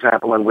lead-in, for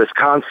example, in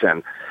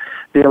Wisconsin,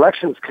 the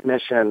Elections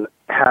Commission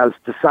has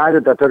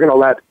decided that they're going to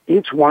let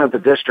each one of the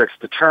districts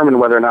determine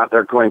whether or not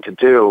they're going to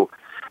do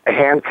a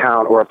hand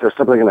count or if they're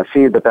simply going to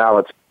feed the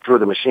ballots through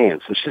the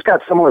machines. And she's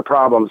got similar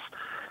problems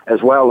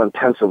as well in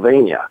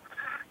Pennsylvania.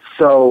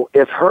 So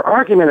if her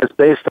argument is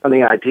based on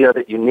the idea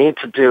that you need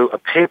to do a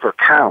paper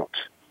count,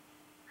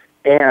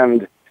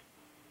 and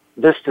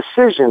this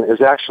decision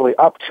is actually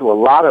up to a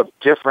lot of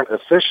different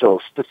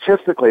officials,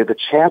 statistically, the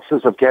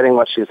chances of getting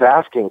what she's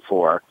asking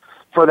for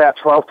that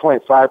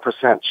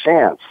 12.5%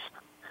 chance,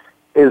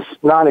 is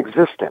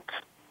non-existent.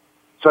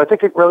 So I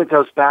think it really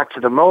goes back to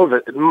the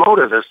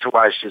motive as to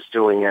why she's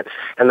doing it.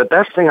 And the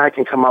best thing I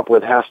can come up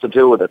with has to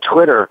do with a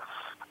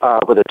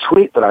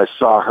tweet that I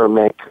saw her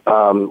make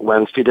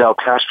when Fidel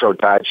Castro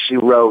died. She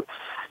wrote,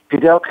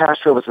 "Fidel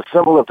Castro was a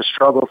symbol of the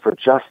struggle for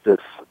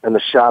justice in the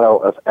shadow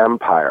of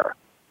empire."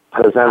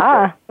 What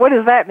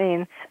does that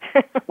mean?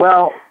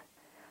 Well,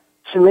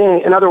 to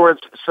me, in other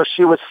words, so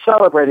she was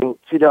celebrating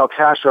Fidel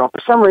Castro.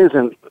 For some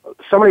reason,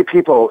 so many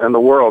people in the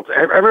world,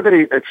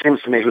 everybody, it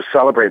seems to me, who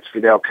celebrates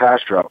Fidel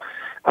Castro,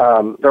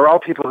 they're all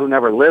people who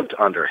never lived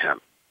under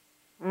him.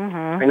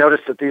 Mm-hmm. I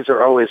noticed that these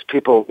are always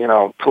people,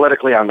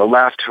 politically on the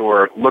left who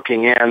are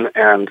looking in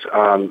and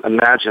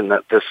imagine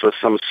that this was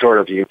some sort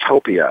of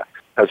utopia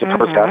as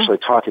opposed to actually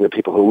talking to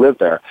people who live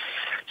there.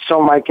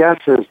 So my guess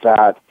is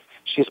that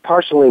she's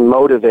partially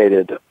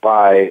motivated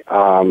by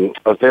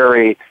a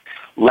very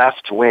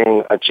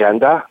left-wing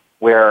agenda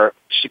where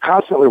she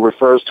constantly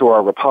refers to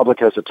our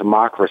republic as a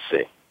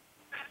democracy.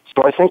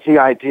 So I think the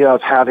idea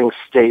of having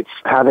states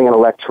having an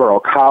electoral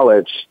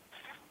college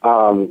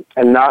and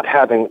not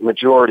having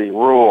majority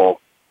rule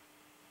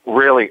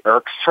really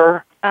irks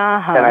her.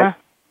 Uh-huh.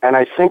 And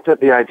I think that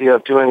the idea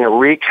of doing a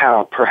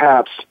recount,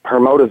 perhaps her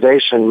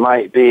motivation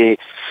might be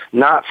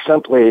not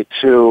simply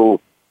to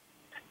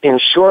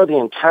ensure the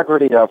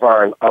integrity of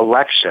our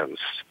elections,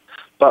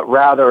 but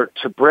rather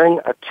to bring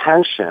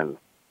attention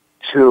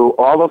to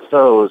all of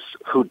those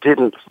who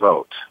didn't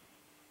vote.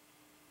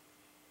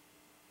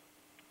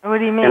 What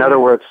do you mean? In other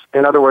words,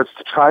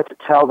 to try to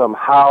tell them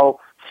how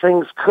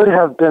things could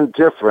have been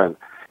different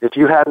if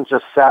you hadn't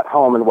just sat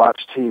home and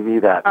watched TV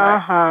that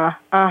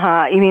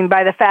night. You mean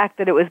by the fact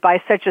that it was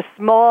by such a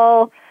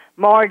small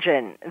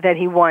margin that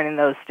he won in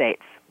those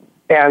states?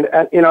 And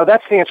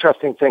that's the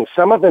interesting thing.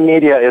 Some of the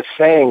media is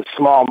saying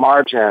small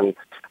margin,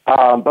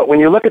 but when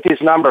you look at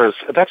these numbers,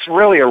 that's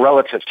really a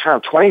relative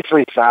term.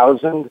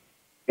 23,000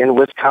 in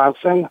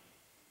Wisconsin.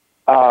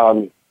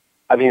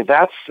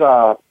 That's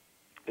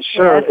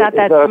sure. It's not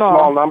that a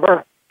small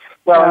number.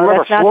 Well, no,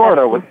 remember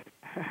Florida.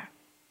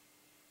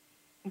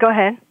 Go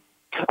ahead.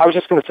 I was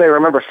just going to say,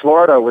 remember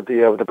Florida with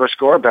the Bush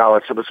Gore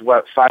ballots? It was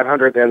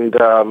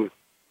 540,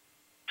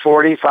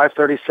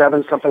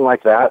 537, something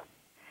like that.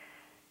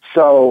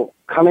 So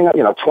coming up,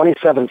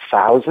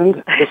 27,000.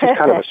 This is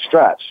kind of a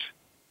stretch.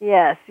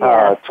 Yes.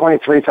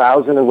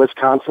 23,000 in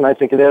Wisconsin, I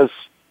think it is.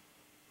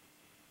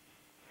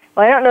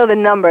 Well, I don't know the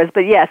numbers,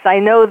 but yes, I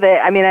know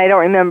that. I mean, I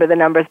don't remember the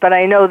numbers, but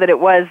I know that it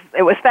was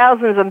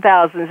thousands and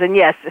thousands. And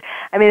yes,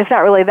 I mean, it's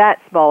not really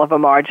that small of a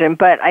margin,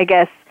 but I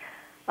guess.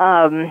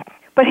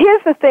 But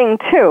here's the thing,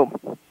 too.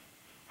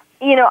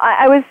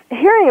 I was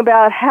hearing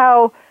about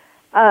how,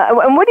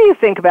 and what do you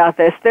think about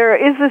this? There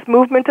is this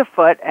movement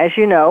afoot, as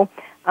you know,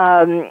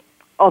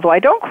 although I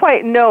don't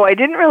quite know. I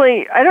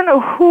don't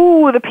know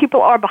who the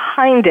people are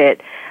behind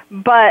it,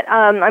 but,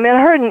 I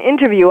heard an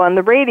interview on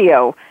the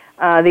radio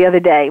the other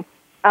day.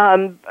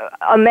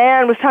 A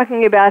man was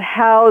talking about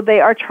how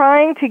they are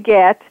trying to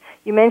get,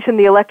 you mentioned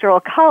the Electoral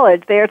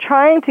College, they are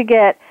trying to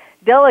get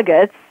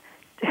delegates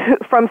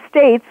from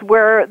states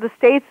where the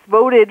states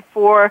voted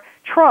for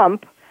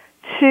Trump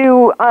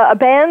to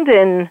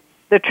abandon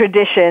the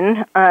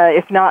tradition,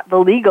 if not the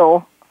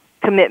legal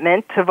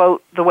commitment, to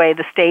vote the way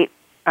the state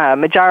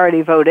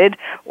majority voted,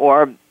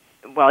 or,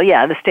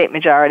 the state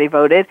majority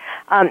voted,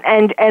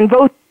 and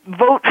vote,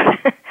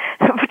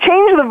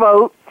 change the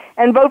vote,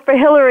 and vote for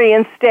Hillary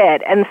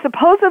instead. And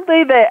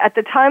supposedly, at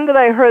the time that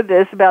I heard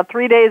this, about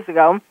 3 days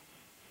ago,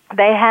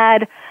 they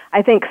had,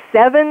 I think,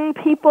 7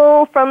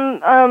 people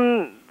from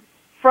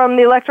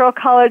the Electoral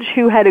College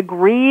who had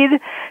agreed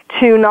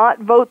to not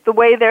vote the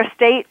way their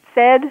state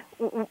said.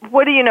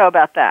 What do you know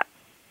about that?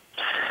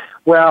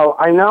 Well,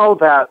 I know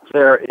that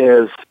there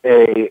is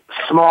a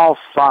small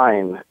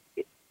fine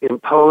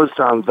imposed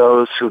on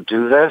those who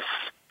do this.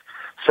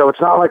 So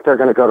it's not like they're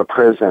going to go to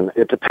prison.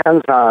 It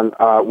depends on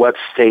what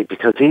state,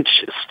 because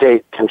each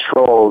state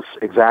controls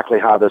exactly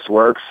how this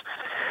works.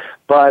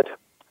 But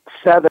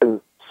 7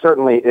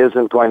 certainly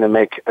isn't going to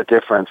make a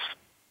difference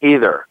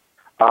either.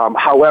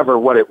 However,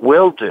 what it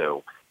will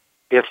do,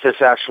 if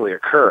this actually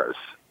occurs,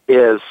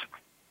 is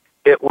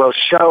it will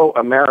show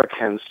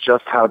Americans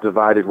just how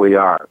divided we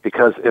are.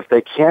 Because if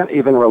they can't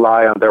even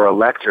rely on their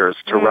electors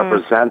to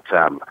represent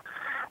them,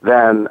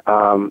 then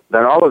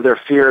all of their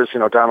fears,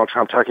 Donald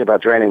Trump talking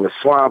about draining the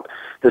swamp,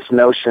 this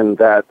notion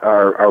that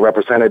our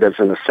representatives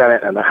in the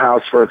Senate and the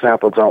House, for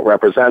example, don't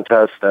represent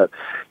us, that,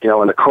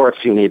 in the courts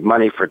you need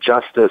money for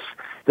justice.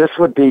 This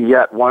would be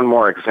yet one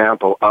more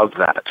example of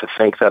that, to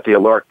think that the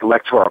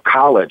Electoral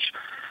College,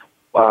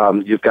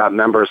 you've got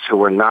members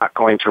who are not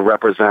going to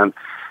represent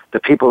the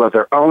people of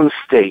their own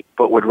state,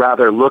 but would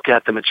rather look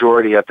at the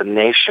majority of the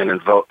nation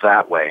and vote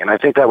that way. And I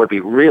think that would be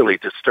really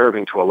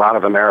disturbing to a lot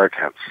of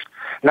Americans.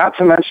 Not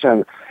to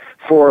mention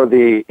for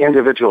the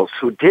individuals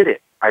who did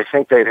it. I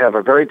think they'd have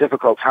a very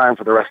difficult time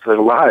for the rest of their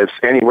lives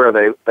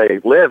anywhere they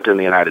lived in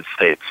the United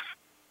States.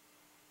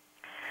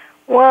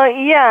 Well,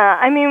 yeah.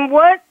 I mean,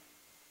 what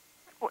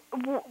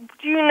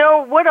do you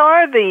know? What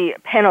are the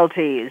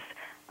penalties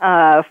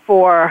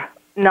for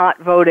not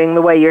voting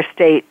the way your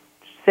state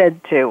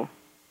said to?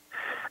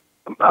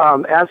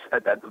 As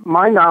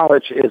my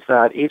knowledge is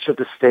that each of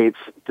the states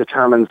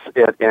determines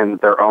it in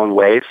their own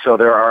way, so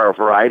there are a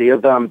variety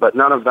of them, but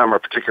none of them are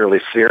particularly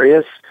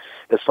serious,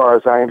 as far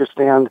as I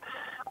understand.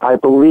 I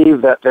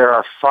believe that there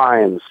are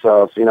fines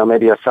of,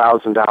 maybe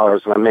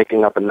 $1,000, and I'm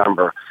making up a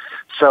number.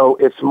 So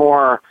it's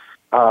more,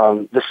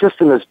 the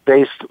system is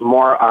based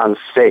more on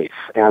faith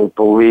and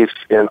belief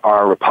in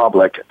our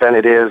republic than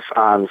it is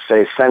on,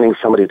 say, sending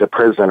somebody to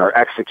prison or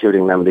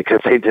executing them because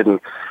they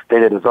didn't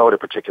vote a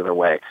particular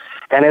way.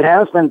 And it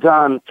has been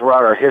done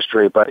throughout our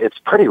history, but it's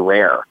pretty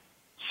rare.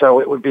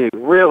 So it would be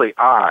really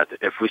odd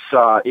if we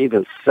saw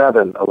even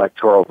 7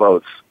 electoral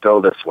votes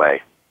go this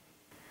way.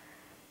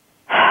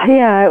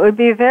 Yeah, it would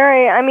be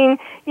very,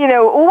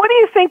 what do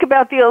you think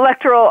about the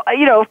electoral,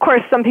 of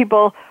course some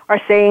people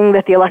are saying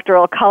that the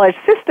Electoral College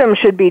system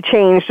should be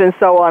changed and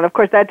so on. Of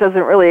course, that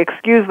doesn't really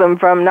excuse them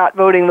from not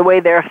voting the way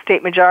their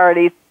state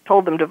majority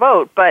told them to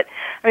vote. But,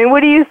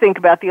 what do you think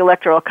about the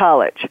Electoral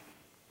College?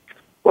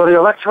 Well, the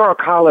Electoral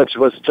College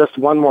was just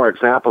one more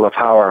example of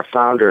how our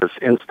founders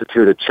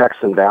instituted checks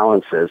and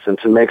balances and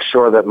to make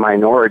sure that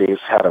minorities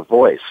had a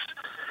voice.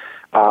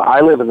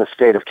 I live in the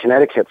state of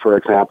Connecticut, for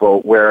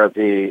example, where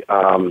the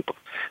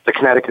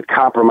Connecticut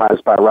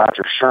Compromise by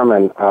Roger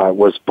Sherman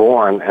was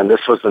born, and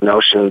this was the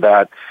notion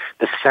that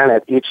the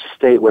Senate, each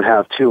state would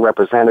have 2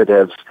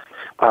 representatives,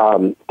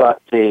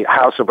 but the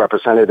House of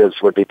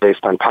Representatives would be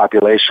based on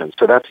population.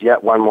 So that's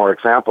yet one more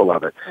example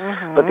of it.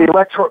 Mm-hmm. But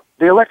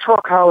the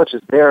Electoral College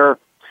is there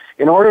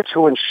in order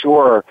to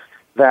ensure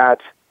that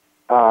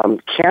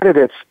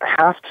candidates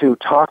have to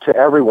talk to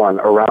everyone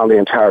around the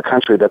entire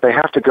country, that they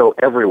have to go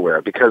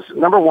everywhere. Because,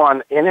 number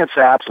one, in its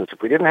absence, if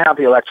we didn't have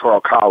the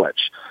Electoral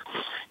College,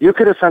 you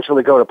could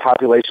essentially go to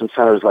population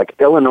centers like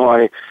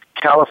Illinois,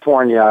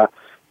 California,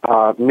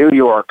 New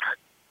York,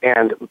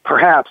 and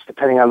perhaps,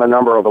 depending on the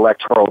number of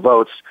electoral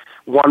votes,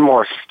 one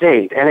more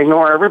state, and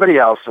ignore everybody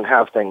else and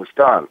have things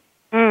done.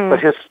 But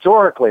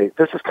historically,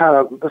 this is kind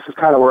of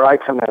where I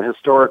come in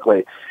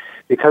historically,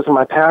 because of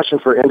my passion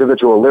for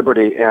individual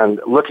liberty and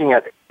looking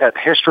at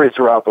history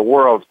throughout the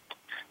world,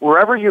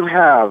 wherever you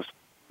have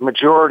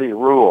majority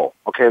rule,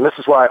 okay, and this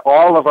is why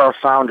all of our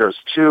founders,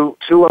 to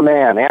a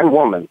man and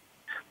woman,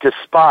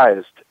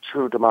 despised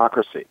true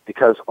democracy,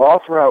 because all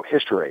throughout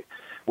history,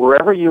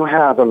 wherever you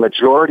have a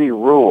majority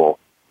rule,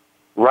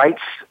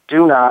 rights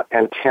do not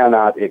and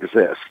cannot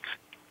exist.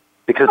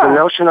 Because the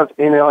notion of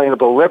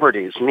inalienable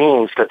liberties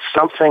means that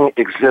something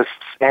exists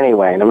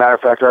anyway. And as a matter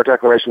of fact, our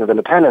Declaration of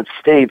Independence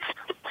states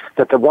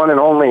that the one and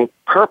only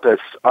purpose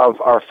of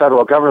our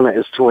federal government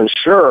is to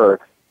ensure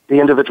the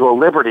individual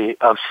liberty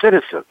of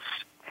citizens.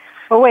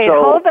 Well, wait,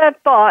 hold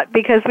that thought,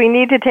 because we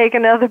need to take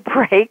another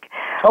break.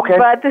 Okay.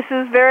 But this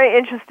is very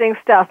interesting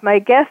stuff. My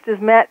guest is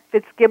Matt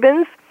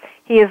Fitzgibbons.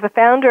 He is the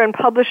founder and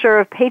publisher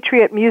of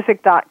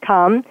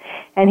PatriotMusic.com,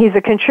 and he's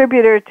a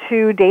contributor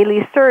to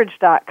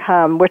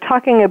DailySurge.com. We're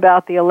talking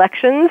about the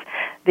elections,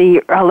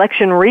 the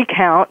election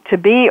recount, to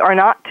be or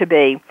not to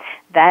be.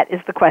 That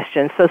is the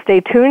question. So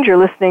stay tuned. You're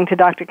listening to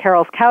Dr.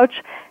 Carol's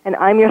Couch, and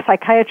I'm your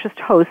psychiatrist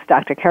host,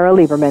 Dr. Carol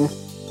Lieberman.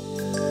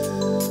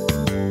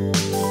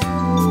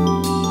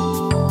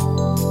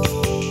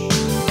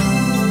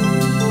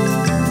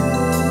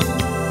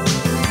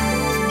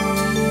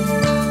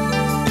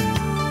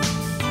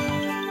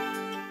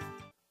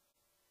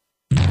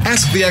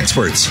 Ask the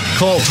experts.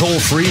 Call toll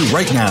free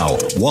right now,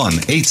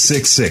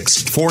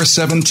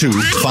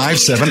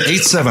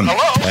 1-866-472-5787.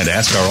 And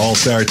ask our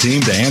All-Star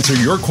team to answer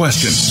your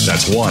question.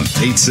 That's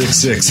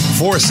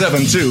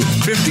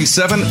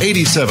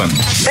 1-866-472-5787.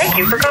 Thank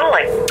you for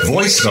calling.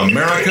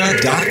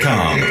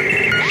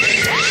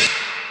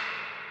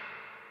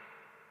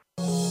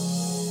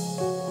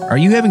 VoiceAmerica.com. Are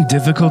you having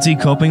difficulty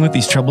coping with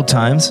these troubled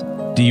times?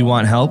 Do you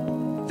want help?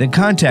 Then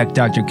contact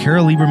Dr.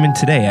 Carol Lieberman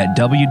today at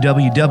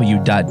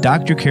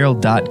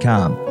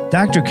www.drcarol.com.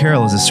 Dr.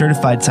 Carol is a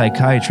certified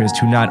psychiatrist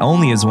who not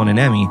only has won an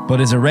Emmy,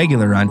 but is a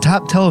regular on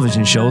top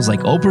television shows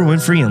like Oprah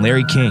Winfrey and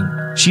Larry King.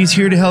 She's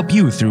here to help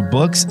you through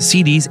books,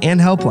 CDs,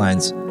 and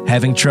helplines.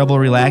 Having trouble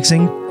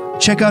relaxing?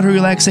 Check out her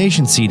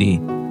relaxation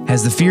CD.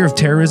 Has the fear of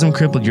terrorism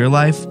crippled your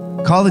life?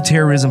 Call the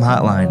Terrorism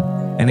Hotline.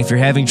 And if you're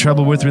having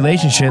trouble with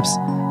relationships,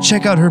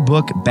 check out her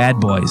book, Bad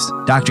Boys.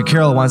 Dr.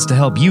 Carol wants to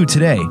help you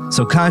today,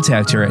 so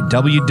contact her at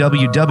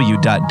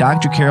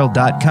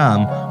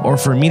www.drcarol.com or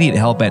for immediate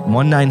help at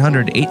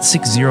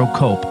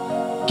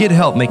 1-900-860-COPE. Get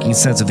help making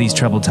sense of these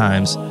troubled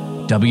times.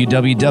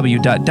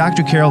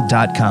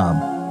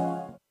 www.drcarol.com.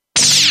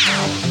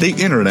 The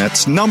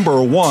Internet's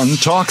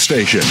 #1 talk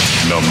station.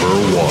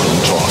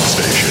 #1 talk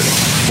station.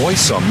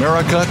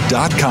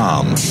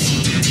 VoiceAmerica.com.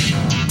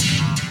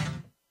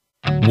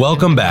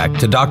 Welcome back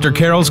to Dr.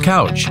 Carol's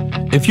Couch.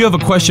 If you have a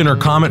question or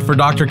comment for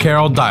Dr.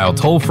 Carol, dial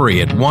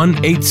toll-free at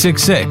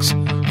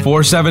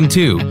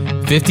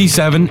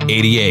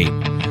 1-866-472-5788.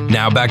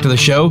 Now back to the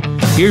show.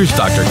 Here's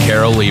Dr.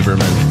 Carol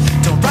Lieberman.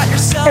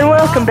 And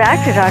welcome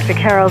back to Dr.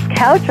 Carol's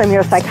Couch. I'm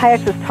your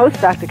psychiatrist host,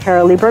 Dr.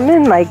 Carol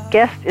Lieberman. My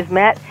guest is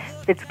Matt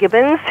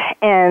Fitzgibbons.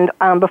 And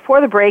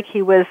before the break,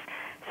 he was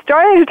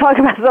starting to talk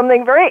about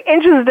something very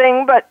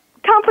interesting, but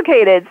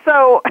complicated.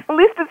 So at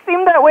least it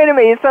seemed that way to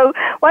me. So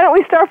why don't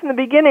we start from the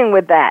beginning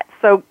with that?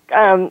 So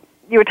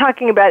you were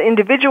talking about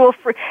individual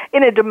free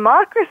in a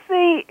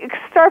democracy.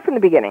 Start from the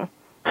beginning.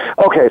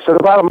 Okay, so the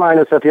bottom line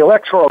is that the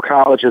Electoral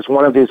College is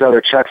one of these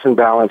other checks and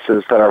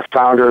balances that our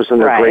founders in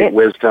their great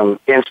wisdom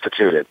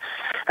instituted.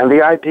 And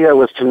the idea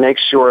was to make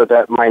sure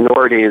that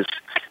minorities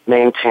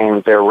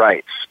maintained their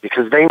rights,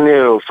 because they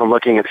knew from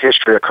looking at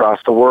history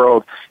across the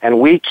world, and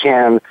we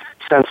can,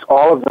 since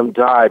all of them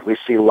died, we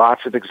see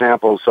lots of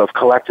examples of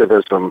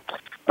collectivism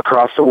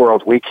across the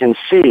world. We can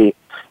see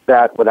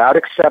that without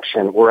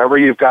exception, wherever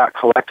you've got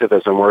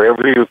collectivism,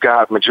 wherever you've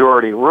got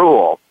majority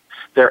rule,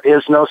 there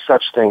is no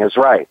such thing as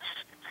rights.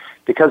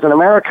 Because in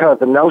America,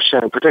 the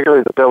notion,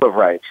 particularly the Bill of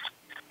Rights,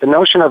 the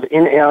notion of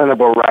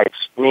inalienable rights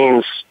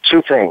means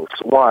two things.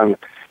 One,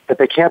 that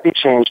they can't be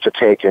changed or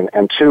taken,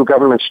 and two,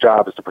 government's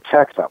job is to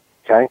protect them,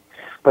 okay?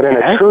 But in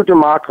a true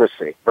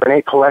democracy, or in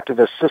a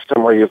collectivist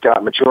system where you've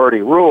got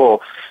majority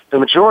rule, the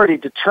majority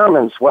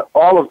determines what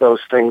all of those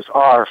things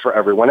are for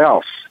everyone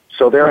else.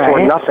 So therefore,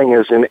 nothing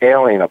is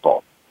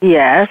inalienable.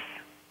 Yes.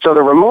 So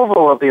the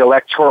removal of the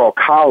Electoral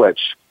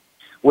College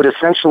would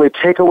essentially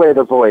take away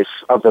the voice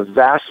of the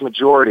vast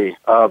majority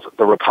of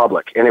the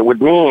Republic. And it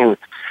would mean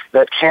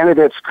that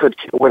candidates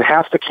would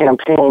have to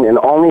campaign in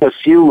only a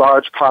few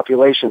large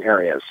population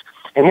areas.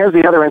 And here's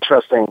the other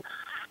interesting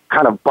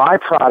kind of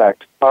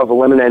byproduct of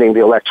eliminating the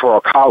Electoral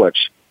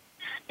College.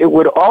 It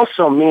would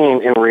also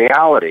mean, in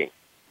reality,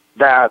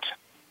 that,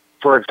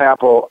 for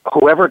example,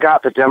 whoever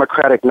got the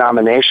Democratic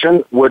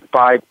nomination would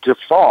by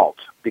default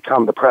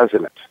become the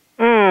president.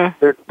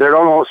 There'd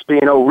almost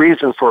be no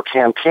reason for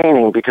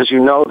campaigning, because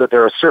you know that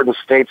there are certain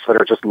states that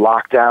are just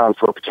locked down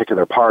for a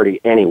particular party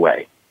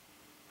anyway.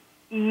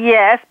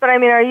 Yes, but I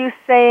mean, are you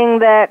saying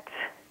that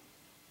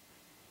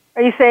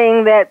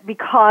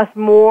because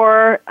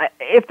more,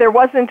 if there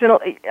wasn't an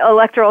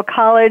electoral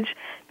college,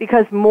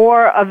 because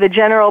more of the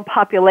general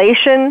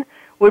population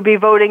would be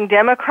voting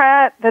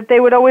Democrat, that they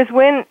would always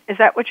win? Is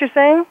that what you're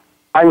saying?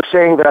 I'm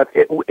saying that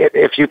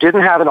if you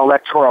didn't have an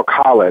electoral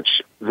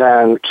college,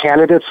 then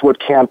candidates would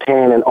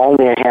campaign in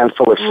only a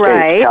handful of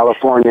states,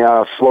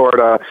 California,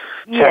 Florida,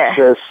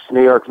 Texas,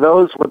 New York.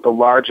 Those with the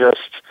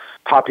largest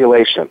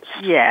populations.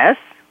 Yes.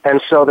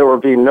 And so there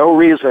would be no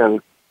reason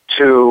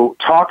to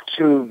talk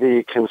to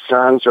the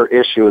concerns or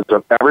issues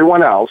of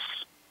everyone else.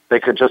 They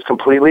could just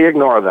completely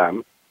ignore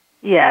them.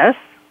 Yes.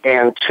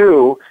 And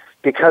two,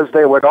 because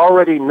they would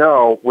already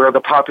know where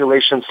the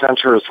population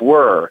centers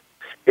were,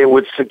 it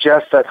would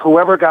suggest that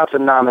whoever got the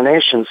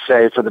nomination,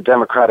 say, for the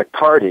Democratic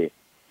Party,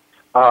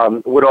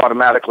 would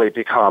automatically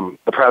become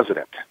the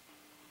president.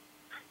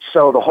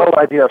 So the whole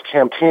idea of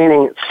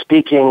campaigning,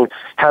 speaking,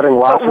 having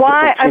lots of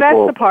different people...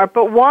 That's the part,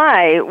 but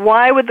why?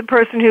 Why would the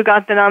person who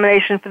got the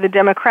nomination for the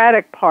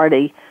Democratic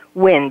Party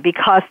win?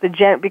 Because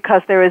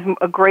there is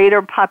a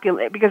greater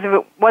population... Because if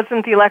it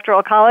wasn't the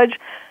Electoral College,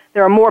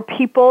 there are more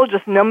people,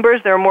 just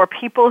numbers, there are more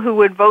people who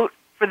would vote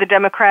for the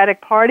Democratic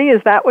Party?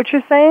 Is that what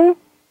you're saying?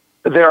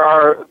 There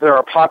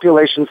are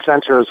population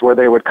centers where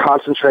they would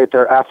concentrate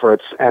their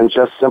efforts and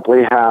just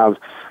simply have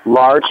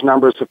large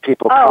numbers of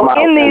people come out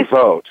and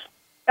vote.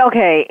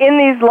 Okay, in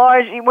these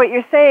large, what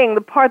you're saying,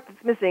 the part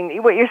that's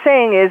missing, what you're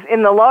saying is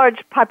in the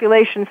large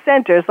population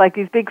centers, like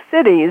these big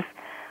cities,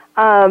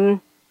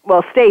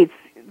 states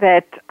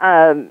that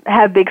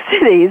have big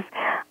cities,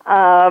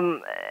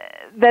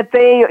 that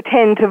they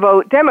tend to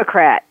vote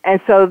Democrat. And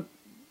so,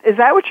 is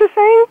that what you're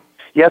saying?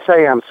 Yes, I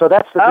am. So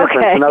that's the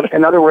difference.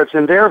 In other words,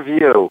 in their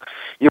view,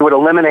 you would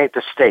eliminate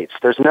the states.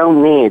 There's no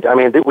need. I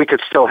mean, we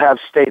could still have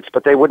states,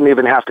 but they wouldn't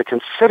even have to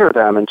consider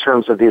them in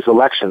terms of these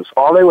elections.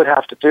 All they would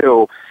have to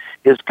do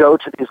is go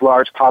to these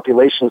large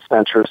population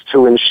centers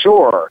to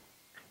ensure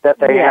that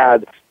they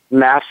had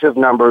massive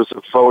numbers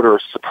of voter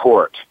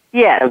support.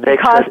 Yes,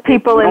 because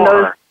people in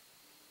those...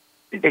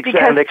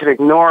 And they could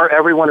ignore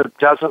everyone who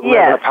doesn't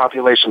live in a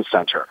population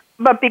center.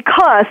 But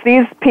because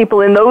these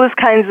people in those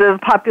kinds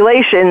of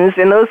populations,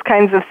 in those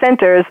kinds of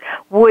centers,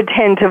 would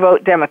tend to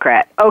vote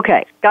Democrat.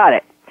 Okay, got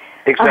it.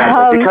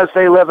 Exactly, because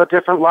they live a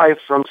different life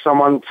from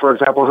someone, for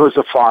example, who's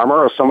a farmer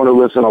or someone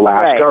who lives in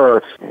Alaska.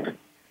 Or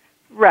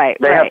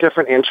they have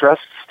different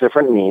interests,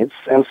 different needs,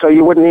 and so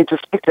you wouldn't need to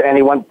speak to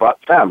anyone but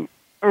them.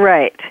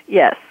 Right,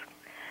 yes.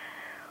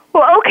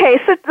 Well, okay,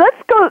 so let's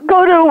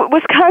go to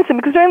Wisconsin,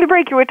 because during the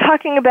break you were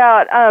talking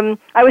about,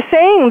 I was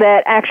saying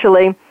that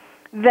actually,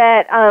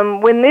 that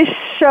when this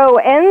show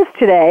ends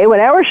today, when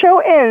our show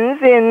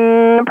ends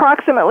in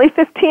approximately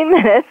 15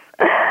 minutes,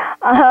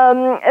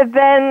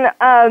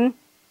 then,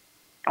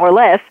 or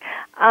less,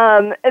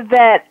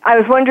 that I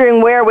was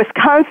wondering where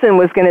Wisconsin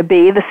was going to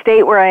be, the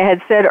state where I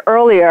had said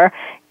earlier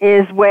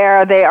is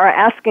where they are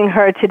asking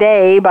her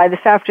today, by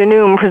this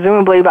afternoon,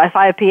 presumably by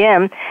 5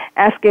 p.m.,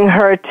 asking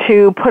her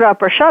to put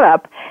up or shut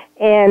up.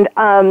 And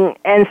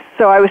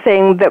so I was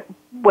saying that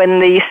when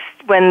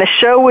the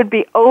show would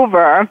be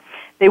over,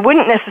 they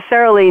wouldn't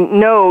necessarily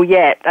know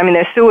yet. I mean,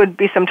 there still would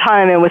be some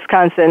time in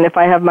Wisconsin if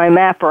I have my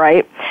map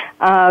right.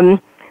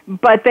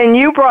 But then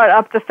you brought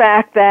up the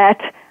fact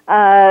that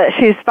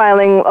she's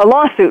filing a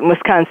lawsuit in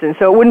Wisconsin,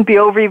 so it wouldn't be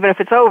over even if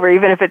it's over,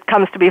 even if it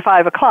comes to be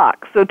 5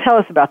 o'clock. So tell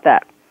us about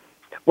that.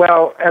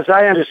 Well, as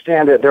I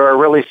understand it, there are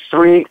really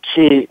 3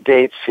 key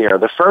dates here.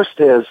 The first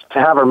is to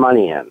have her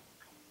money in.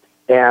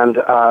 And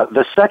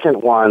the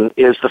second one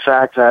is the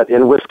fact that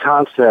in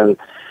Wisconsin,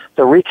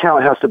 the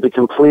recount has to be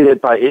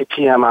completed by 8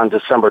 p.m. on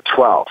December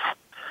 12th.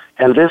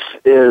 And this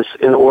is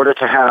in order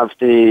to have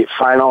the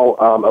final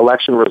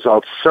election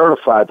results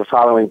certified the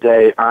following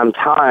day on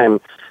time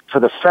for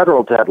the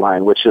federal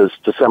deadline, which is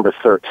December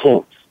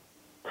 13th.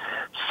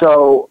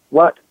 So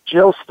what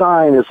Jill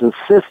Stein is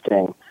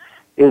insisting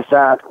is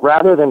that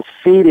rather than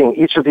feeding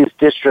each of these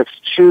districts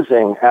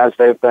choosing as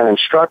they've been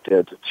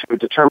instructed to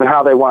determine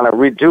how they want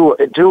to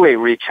do a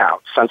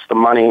recount, since the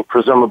money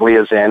presumably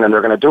is in and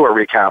they're going to do a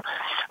recount,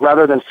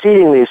 rather than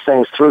feeding these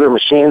things through their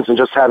machines and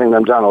just having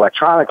them done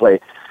electronically,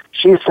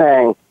 she's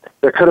saying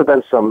there could have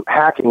been some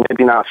hacking,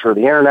 maybe not through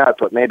the internet,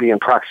 but maybe in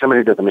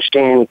proximity to the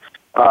machine.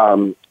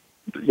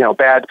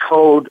 Bad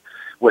code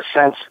was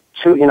sent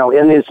to,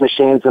 in these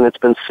machines, and it's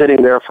been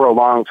sitting there for a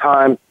long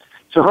time.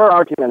 So her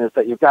argument is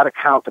that you've got to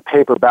count the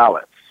paper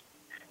ballots.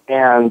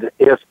 And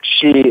if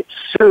she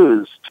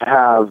sues to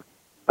have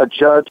a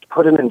judge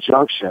put an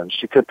injunction,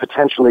 she could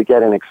potentially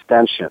get an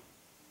extension.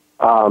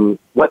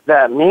 What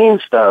that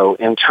means, though,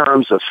 in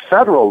terms of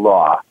federal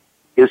law,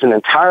 is an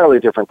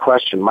entirely different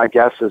question. My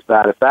guess is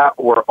that if that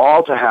were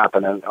all to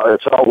happen, and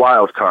it's all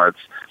wild cards,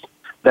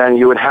 then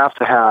you would have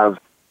to have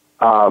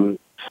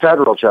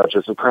federal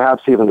judges and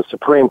perhaps even the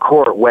Supreme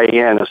Court weigh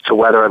in as to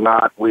whether or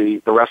not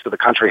the rest of the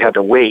country had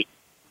to wait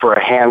for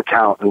a hand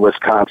count in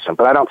Wisconsin.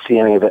 But I don't see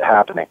any of it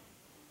happening.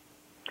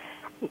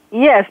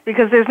 Yes,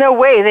 because there's no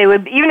way they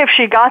would, even if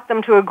she got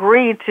them to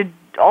agree to,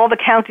 all the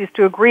counties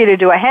to agree to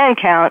do a hand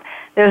count,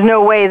 there's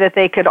no way that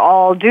they could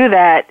all do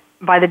that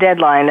by the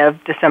deadline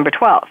of December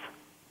 12th.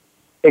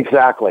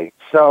 Exactly.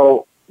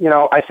 So,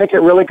 I think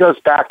it really goes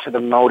back to the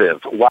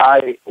motive.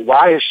 Why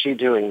is she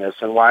doing this,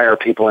 and why are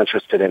people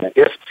interested in it?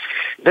 If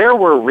there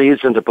were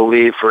reason to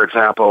believe, for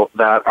example,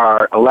 that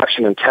our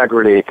election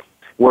integrity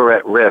were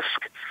at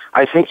risk,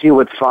 I think you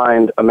would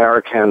find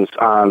Americans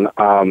on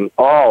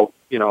all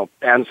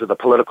ends of the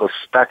political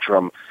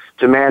spectrum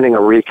demanding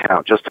a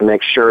recount just to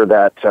make sure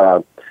that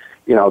that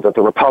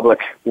the republic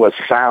was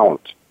sound.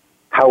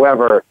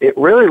 However, it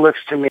really looks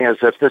to me as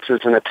if this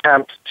is an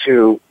attempt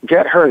to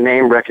get her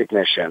name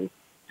recognition,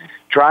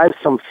 drive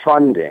some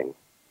funding,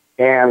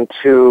 and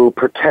to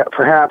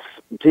perhaps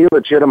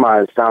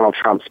delegitimize Donald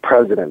Trump's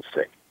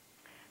presidency.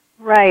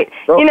 Right.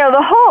 So,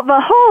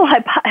 the whole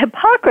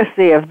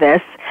hypocrisy of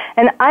this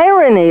and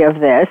irony of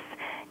this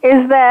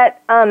is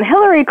that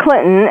Hillary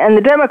Clinton and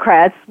the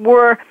Democrats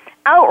were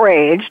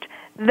outraged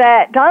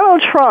that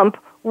Donald Trump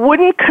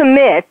wouldn't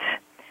commit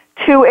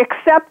to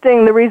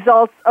accepting the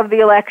results of the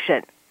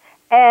election.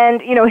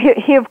 And,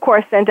 he of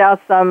course sent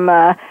out some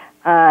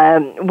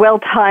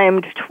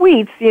well-timed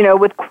tweets,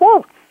 with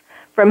quotes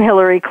from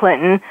Hillary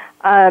Clinton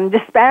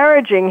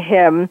disparaging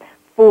him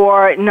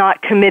for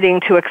not committing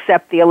to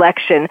accept the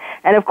election.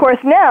 And of course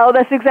now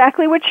that's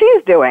exactly what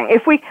she's doing.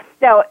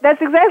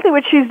 That's exactly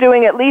what she's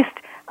doing, at least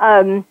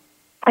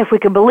if we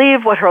can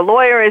believe what her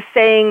lawyer is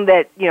saying,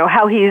 that,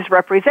 how he's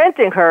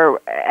representing her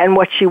and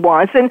what she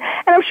wants. And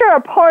I'm sure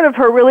a part of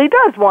her really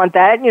does want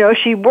that.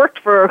 She worked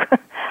for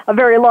a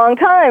very long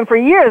time, for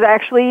years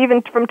actually,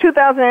 even from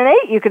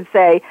 2008, you could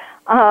say,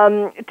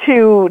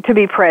 to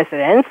be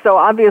president. So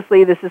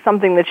obviously this is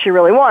something that she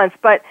really wants.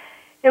 But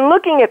in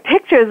looking at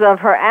pictures of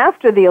her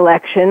after the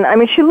election, I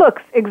mean, she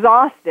looks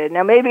exhausted.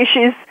 Now, maybe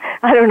she's,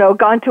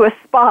 gone to a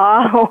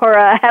spa or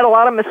had a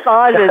lot of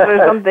massages or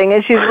something,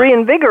 and she's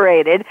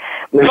reinvigorated.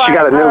 Maybe she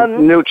got a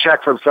new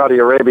check from Saudi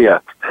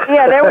Arabia.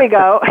 Yeah, there we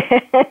go.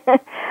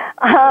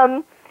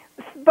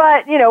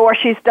 But, or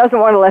she doesn't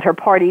want to let her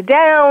party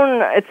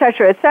down, et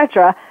cetera, et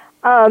cetera.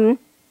 I'm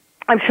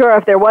sure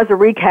if there was a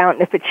recount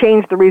and if it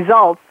changed the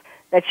results,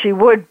 that she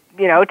would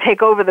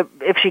take over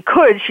if she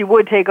could, she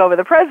would take over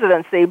the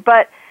presidency.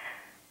 But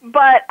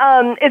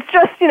it's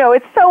just,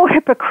 it's so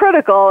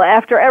hypocritical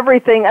after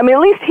everything. I mean,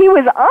 at least he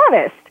was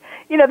honest.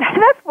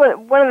 that's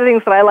one of the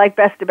things that I like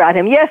best about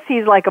him. Yes,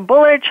 he's like a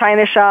bull in a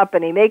china shop,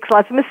 and he makes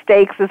lots of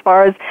mistakes as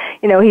far as,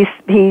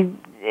 he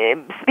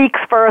speaks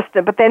first,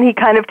 but then he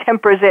kind of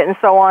tempers it and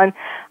so on.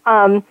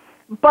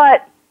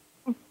 But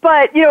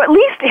at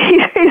least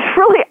he's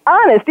really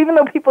honest, even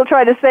though people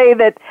try to say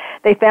that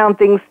they found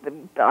things,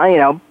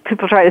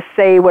 people try to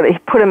say he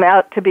put him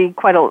out to be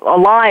quite a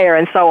liar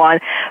and so on.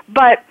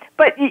 But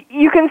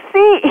you can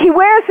see he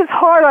wears his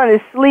heart on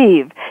his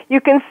sleeve.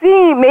 You can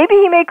see maybe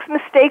he makes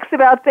mistakes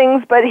about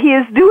things, but he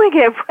is doing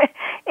it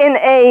in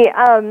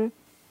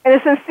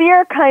a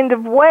sincere kind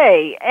of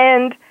way.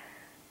 And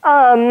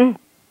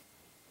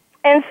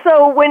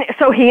so when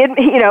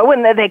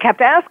they kept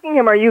asking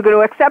him, "Are you going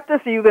to accept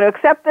this? Are you going to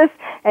accept this?"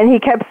 and he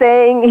kept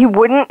saying he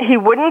wouldn't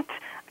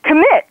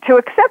commit to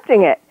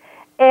accepting it.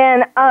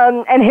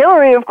 And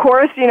Hillary, of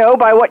course,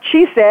 by what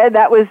she said,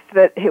 that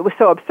it was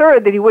so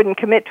absurd that he wouldn't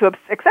commit to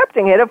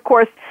accepting it. Of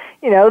course,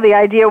 the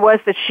idea was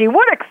that she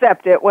would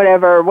accept it,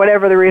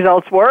 whatever the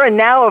results were. And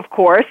now, of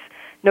course,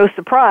 no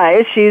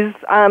surprise, she's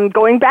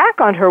going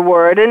back on her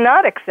word and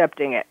not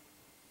accepting it.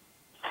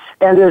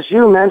 And as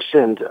you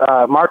mentioned,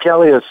 Mark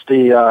Elias,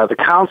 the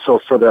counsel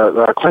for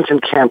the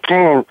Clinton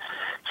campaign,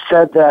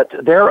 said that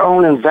their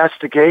own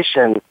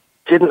investigation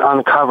didn't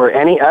uncover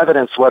any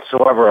evidence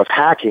whatsoever of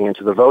hacking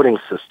into the voting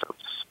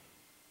systems.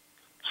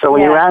 So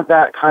when you add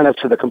that kind of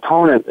to the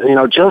component,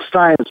 Jill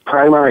Stein's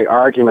primary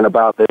argument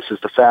about this is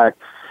the fact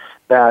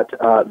that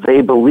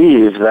they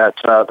believe that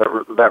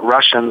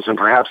Russians and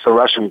perhaps the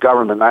Russian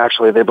government,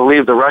 actually, they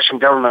believe the Russian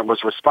government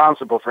was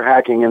responsible for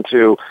hacking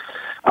into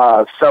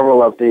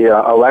several of the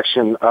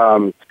election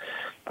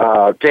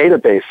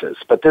databases.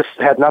 But this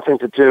had nothing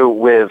to do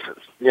with,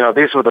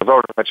 these were the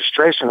voter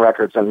registration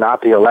records and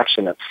not the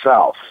election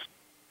itself.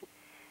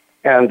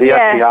 And the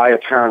FBI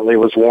apparently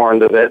was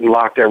warned of it and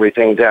locked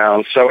everything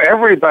down. So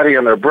everybody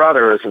and their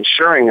brother is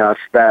ensuring us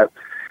that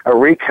a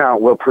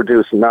recount will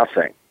produce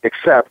nothing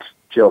except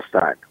Jill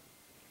Stein.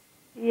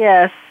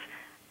 Yes.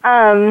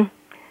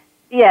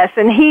 Yes,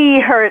 and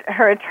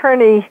her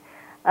attorney,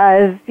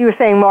 as you were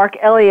saying, Mark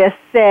Elias,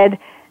 said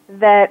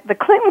that the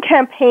Clinton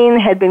campaign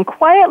had been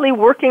quietly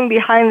working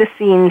behind the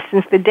scenes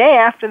since the day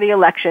after the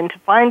election to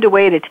find a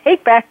way to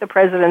take back the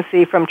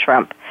presidency from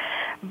Trump.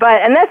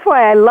 And that's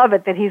why I love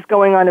it that he's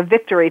going on a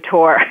victory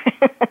tour.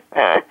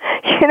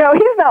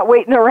 He's not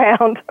waiting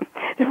around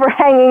for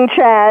hanging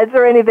chads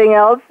or anything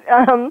else.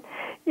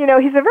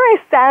 He's a very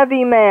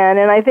savvy man,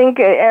 and I think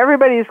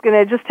everybody's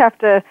going to just have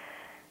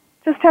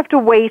to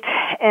wait,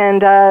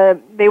 and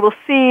they will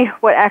see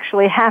what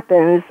actually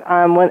happens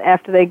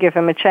after they give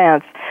him a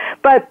chance.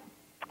 But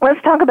let's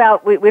talk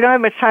about, we don't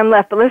have much time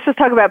left, but let's just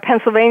talk about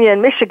Pennsylvania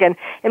and Michigan.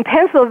 In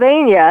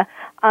Pennsylvania,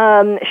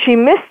 she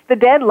missed the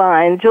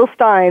deadline, Jill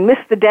Stein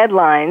missed the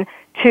deadline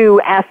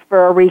to ask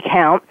for a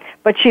recount,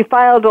 but she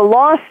filed a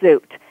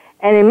lawsuit.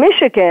 And in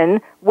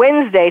Michigan,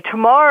 Wednesday,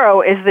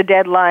 tomorrow is the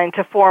deadline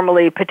to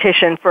formally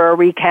petition for a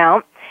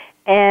recount.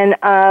 And,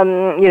 I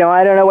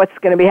don't know what's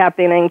going to be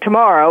happening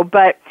tomorrow,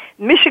 but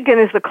Michigan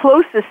is the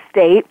closest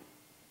state,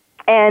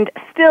 and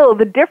still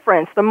the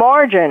difference, the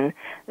margin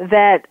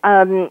that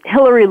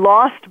Hillary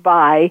lost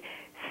by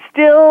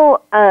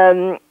still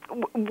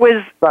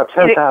was... About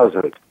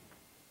 10,000.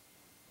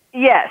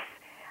 Yes.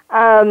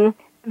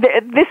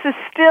 This is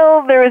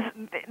still,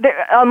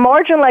 a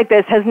margin like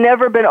this has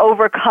never been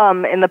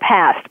overcome in the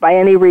past by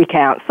any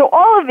recount. So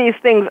all of these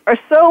things are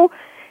so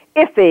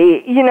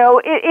iffy. You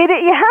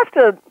have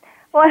to,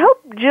 I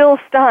hope Jill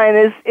Stein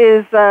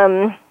is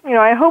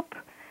I hope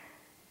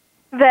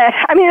that,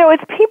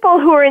 it's people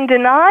who are in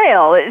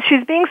denial.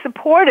 She's being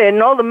supported,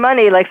 and all the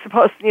money,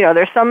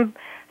 there's some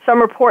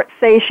reports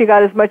say she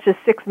got as much as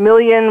 $6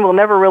 million. We'll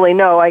never really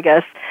know, I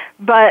guess.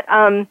 But,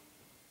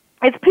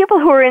 it's people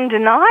who are in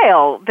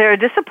denial. They're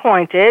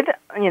disappointed,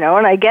 and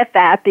I get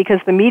that because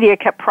the media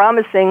kept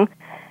promising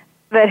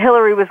that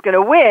Hillary was going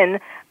to win,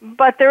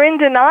 but they're in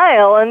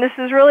denial, and this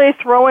is really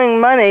throwing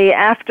money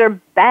after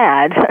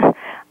bad,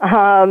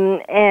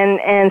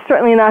 and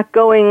certainly not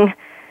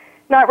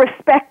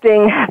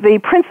respecting the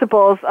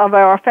principles of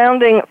our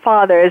founding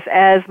fathers,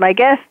 as my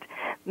guest,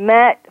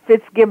 Matt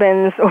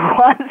Fitzgibbons,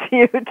 wants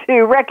you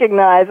to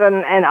recognize,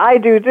 and I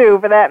do too,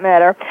 for that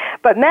matter.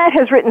 But Matt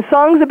has written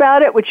songs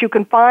about it, which you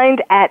can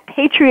find at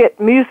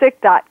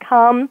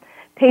patriotmusic.com,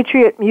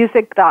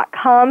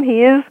 patriotmusic.com.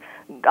 He is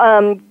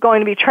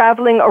going to be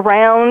traveling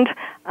around,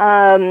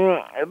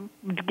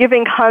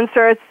 giving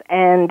concerts,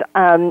 and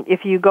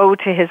if you go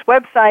to his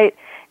website,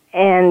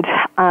 and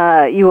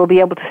you will be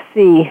able to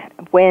see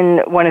when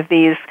one of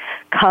these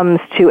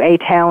comes to a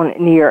town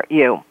near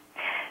you.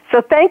 So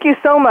thank you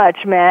so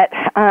much, Matt,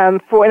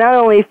 for not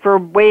only for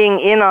weighing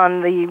in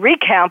on the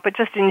recount, but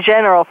just in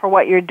general for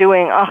what you're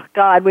doing. Oh,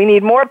 God, we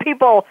need more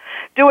people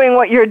doing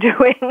what you're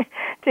doing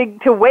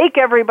to wake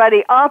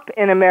everybody up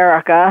in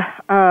America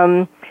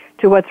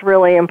to what's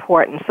really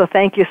important. So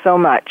thank you so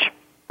much.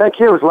 Thank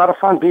you. It was a lot of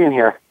fun being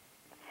here.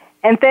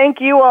 And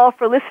thank you all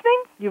for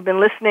listening. You've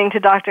been listening to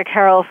Dr.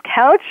 Carol's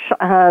Couch.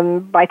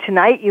 By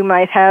tonight, you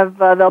might have,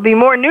 there'll be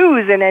more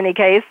news in any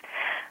case.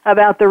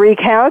 about the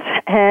recount,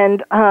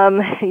 and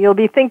you'll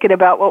be thinking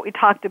about what we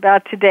talked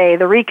about today,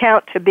 the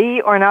recount to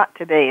be or not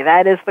to be.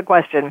 That is the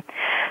question.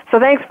 So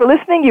thanks for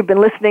listening. You've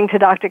been listening to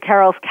Dr.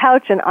 Carol's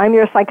Couch, and I'm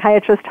your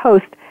psychiatrist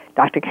host,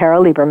 Dr.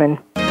 Carol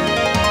Lieberman.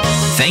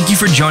 Thank you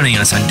for joining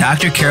us on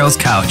Dr. Carol's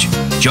Couch.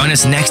 Join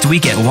us next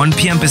week at 1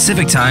 p.m.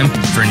 Pacific Time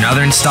for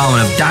another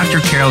installment of Dr.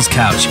 Carol's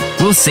Couch.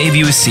 We'll save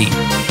you a seat.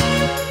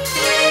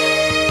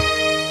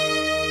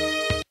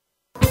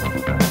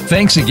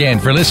 Thanks again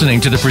for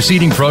listening to the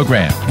preceding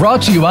program,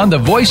 brought to you on the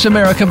Voice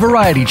America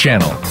Variety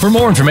Channel. For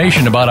more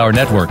information about our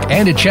network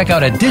and to check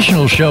out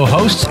additional show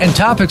hosts and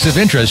topics of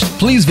interest,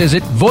 please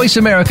visit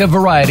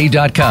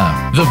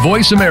VoiceAmericaVariety.com. The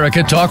Voice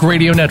America Talk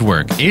Radio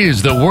Network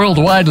is the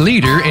worldwide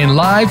leader in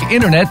live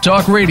Internet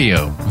talk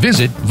radio.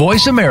 Visit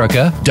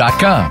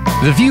VoiceAmerica.com.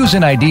 The views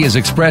and ideas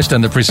expressed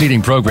on the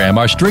preceding program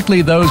are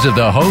strictly those of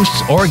the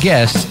hosts or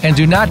guests and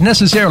do not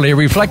necessarily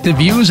reflect the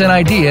views and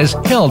ideas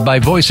held by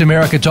Voice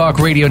America Talk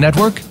Radio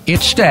Network,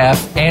 its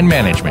staff, and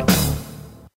management.